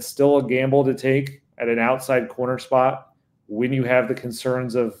 that's still a gamble to take at an outside corner spot when you have the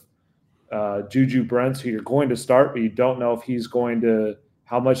concerns of Juju Brents, who you're going to start, but you don't know if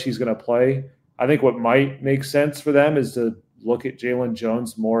how much he's going to play. I think what might make sense for them is to look at Jalen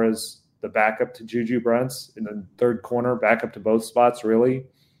Jones more as the backup to Juju Brents in the third corner, backup to both spots, really.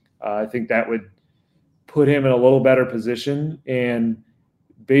 I think that would put him in a little better position. And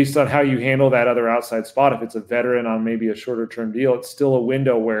based on how you handle that other outside spot, if it's a veteran on maybe a shorter-term deal, it's still a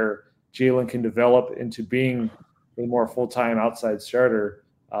window where Jalen can develop into being a more full-time outside starter.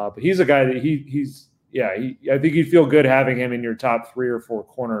 But he's a guy that I think you'd feel good having him in your top 3 or 4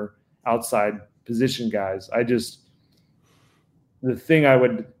 corner outside position guys. The thing I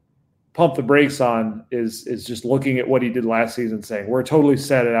would pump the brakes on is just looking at what he did last season, saying we're totally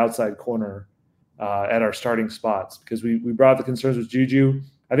set at outside corner at our starting spots, because we brought the concerns with Juju.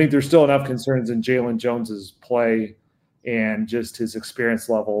 I think there's still enough concerns in Jalen Jones's play and just his experience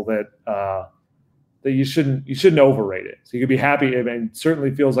level that you shouldn't overrate it. So you could be happy. I mean, it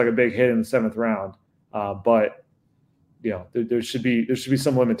certainly feels like a big hit in the 7th round, but there should be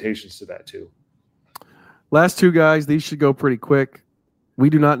some limitations to that too. Last 2 guys, these should go pretty quick. We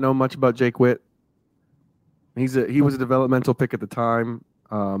do not know much about Jake Witt. He was a developmental pick at the time,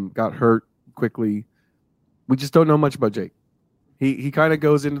 got hurt quickly. We just don't know much about Jake. He kind of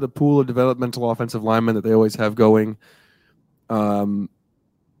goes into the pool of developmental offensive linemen that they always have going. I don't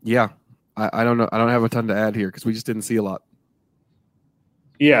know. I don't have a ton to add here because we just didn't see a lot.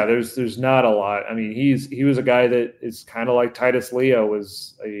 Yeah, there's not a lot. I mean, he was a guy that is kind of like Titus Leo,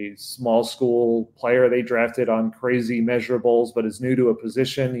 was a small school player they drafted on crazy measurables, but is new to a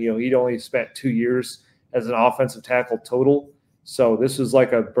position. He'd only spent 2 years as an offensive tackle total. So this was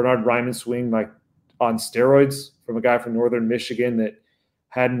like a Bernard Ryman swing, like on steroids, from a guy from Northern Michigan that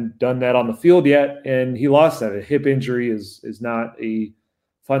hadn't done that on the field yet, and he lost that. A hip injury is not a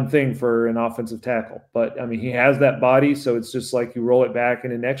fun thing for an offensive tackle. But, I mean, he has that body, so it's just like you roll it back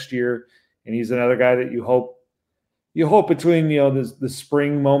into next year, and he's another guy that you hope between, the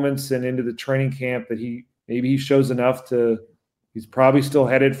spring moments and into the training camp that he shows enough to – he's probably still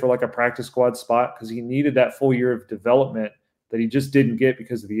headed for like a practice squad spot, because he needed that full year of development that he just didn't get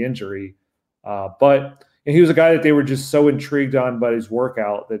because of the injury. And he was a guy that they were just so intrigued on by his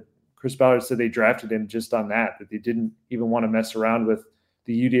workout that Chris Ballard said they drafted him just on that they didn't even want to mess around with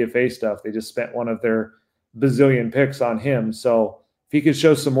the UDFA stuff. They just spent one of their bazillion picks on him. So if he could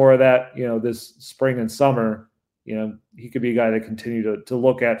show some more of that, this spring and summer, he could be a guy that continue to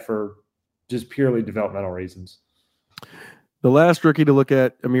look at for just purely developmental reasons. The last rookie to look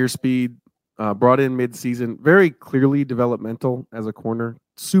at, Ameer Speed, brought in mid-season, very clearly developmental as a corner,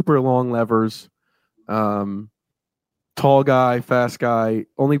 super long levers, tall guy, fast guy,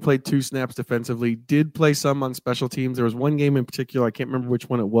 only played 2 snaps defensively, did play some on special teams. There was one game in particular, I can't remember which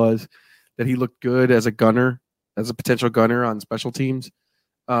one it was, that he looked good as a gunner, as a potential gunner on special teams.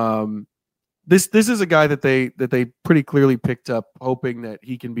 This is a guy that they pretty clearly picked up, hoping that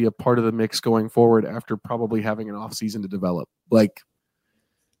he can be a part of the mix going forward after probably having an off season to develop. Like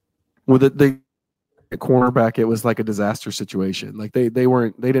with the cornerback, it was like a disaster situation. Like they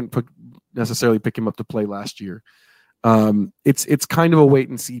didn't necessarily pick him up to play last year. It's kind of a wait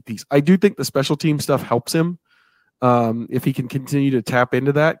and see piece. I do think the special team stuff helps him if he can continue to tap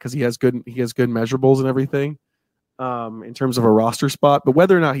into that, because he has good measurables and everything. In terms of a roster spot, but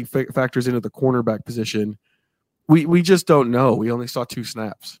whether or not he factors into the cornerback position, we just don't know. We only saw 2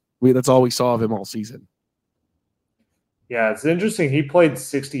 snaps. That's all we saw of him all season. Yeah, it's interesting. He played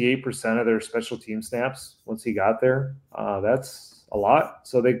 68% of their special team snaps once he got there. That's a lot.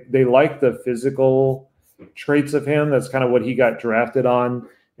 So they like the physical traits of him. That's kind of what he got drafted on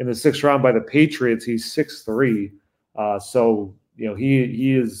in the 6th round by the Patriots. He's 6'3". So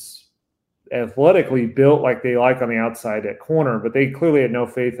he is athletically built like they like on the outside at corner, but they clearly had no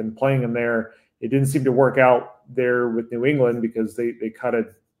faith in playing him there. It didn't seem to work out there with New England because they cut a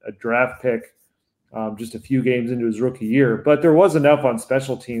draft pick just a few games into his rookie year. But there was enough on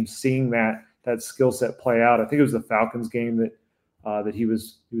special teams seeing that skill set play out. I think it was the Falcons game that he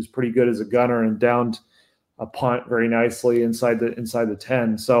was pretty good as a gunner and downed a punt very nicely inside the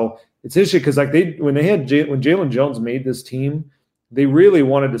 10. So it's interesting because when Jalen Jones made this team, they really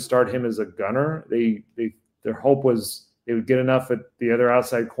wanted to start him as a gunner. Their hope was they would get enough at the other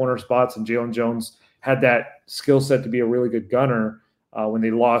outside corner spots, and Jalen Jones had that skill set to be a really good gunner. when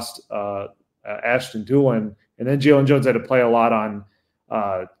they lost Ashton Doolin. And then Jalen Jones had to play a lot on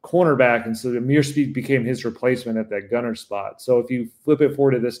cornerback, and so Ameer Speed became his replacement at that gunner spot. So if you flip it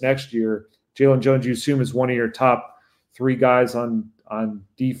forward to this next year, Jalen Jones, you assume, is one of your top 3 guys on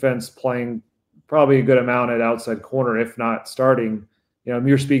defense, playing probably a good amount at outside corner, if not starting.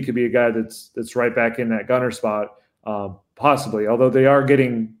 Ameer Speed could be a guy that's right back in that gunner spot, possibly. Although they are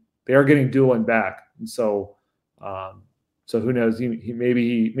getting Doolin back, and so who knows? He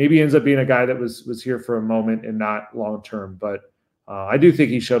maybe ends up being a guy that was here for a moment and not long term. But I do think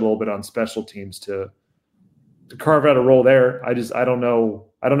he showed a little bit on special teams to carve out a role there. I don't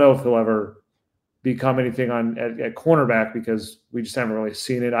know if he'll ever become anything at cornerback, because we just haven't really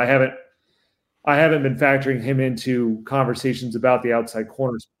seen it. I haven't been factoring him into conversations about the outside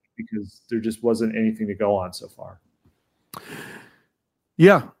corners because there just wasn't anything to go on so far.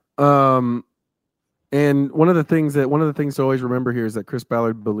 Yeah. And one of the things to always remember here is that Chris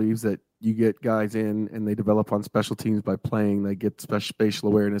Ballard believes that you get guys in and they develop on special teams by playing. They get spatial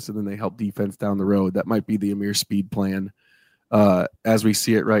awareness, and then they help defense down the road. That might be the Ameer Speed plan as we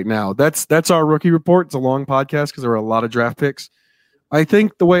see it right now. That's our rookie report. It's a long podcast because there are a lot of draft picks. I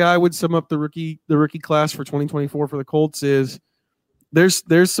think the way I would sum up the rookie class for 2024 for the Colts is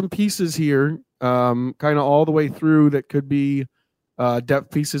there's some pieces here, kind of all the way through, that could be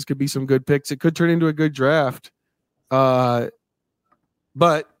depth pieces, could be some good picks. It could turn into a good draft. But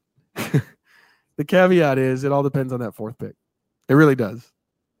the caveat is it all depends on that 4th pick. It really does.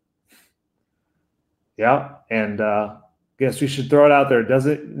 Yeah. And guess we should throw it out there.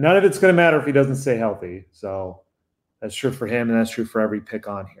 None of it's going to matter if he doesn't stay healthy. So that's true for him, and that's true for every pick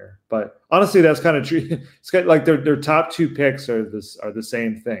on here. But honestly, that's kind of true. It's kind of like their top 2 picks are the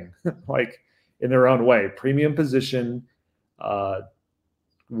same thing, like in their own way. Premium position,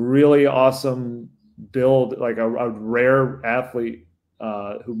 really awesome build, like a rare athlete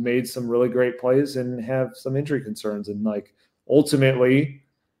who made some really great plays and have some injury concerns. And like ultimately,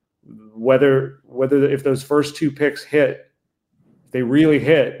 whether if those first 2 picks hit, if they really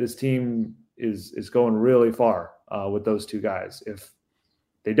hit, this team is going really far with those 2 guys. If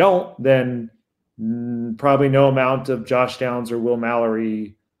they don't, then probably no amount of Josh Downs or Will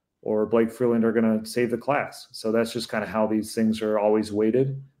Mallory or Blake Freeland are going to save the class. So that's just kind of how these things are always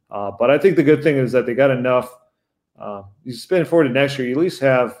weighted. But I think the good thing is that they got enough. You spin forward to next year, you at least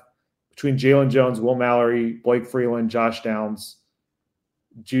have between Jalen Jones, Will Mallory, Blake Freeland, Josh Downs,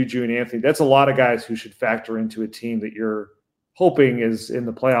 Juju, and Anthony. That's a lot of guys who should factor into a team that you're hoping is in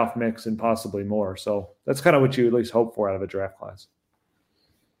the playoff mix and possibly more. So that's kind of what you at least hope for out of a draft class.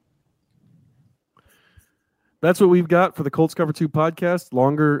 That's what we've got for the Colts Cover-2 podcast.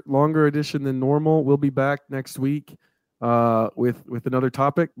 Longer edition than normal. We'll be back next week with another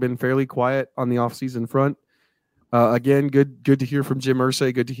topic. Been fairly quiet on the offseason front. Again, good to hear from Jim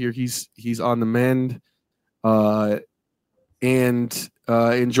Irsay. Good to hear he's on the mend. And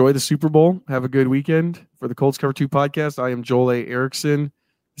enjoy the Super Bowl. Have a good weekend. For the Colts Cover-2 podcast, I am Joel A. Erickson.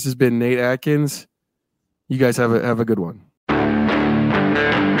 This has been Nate Atkins. You guys have a good one.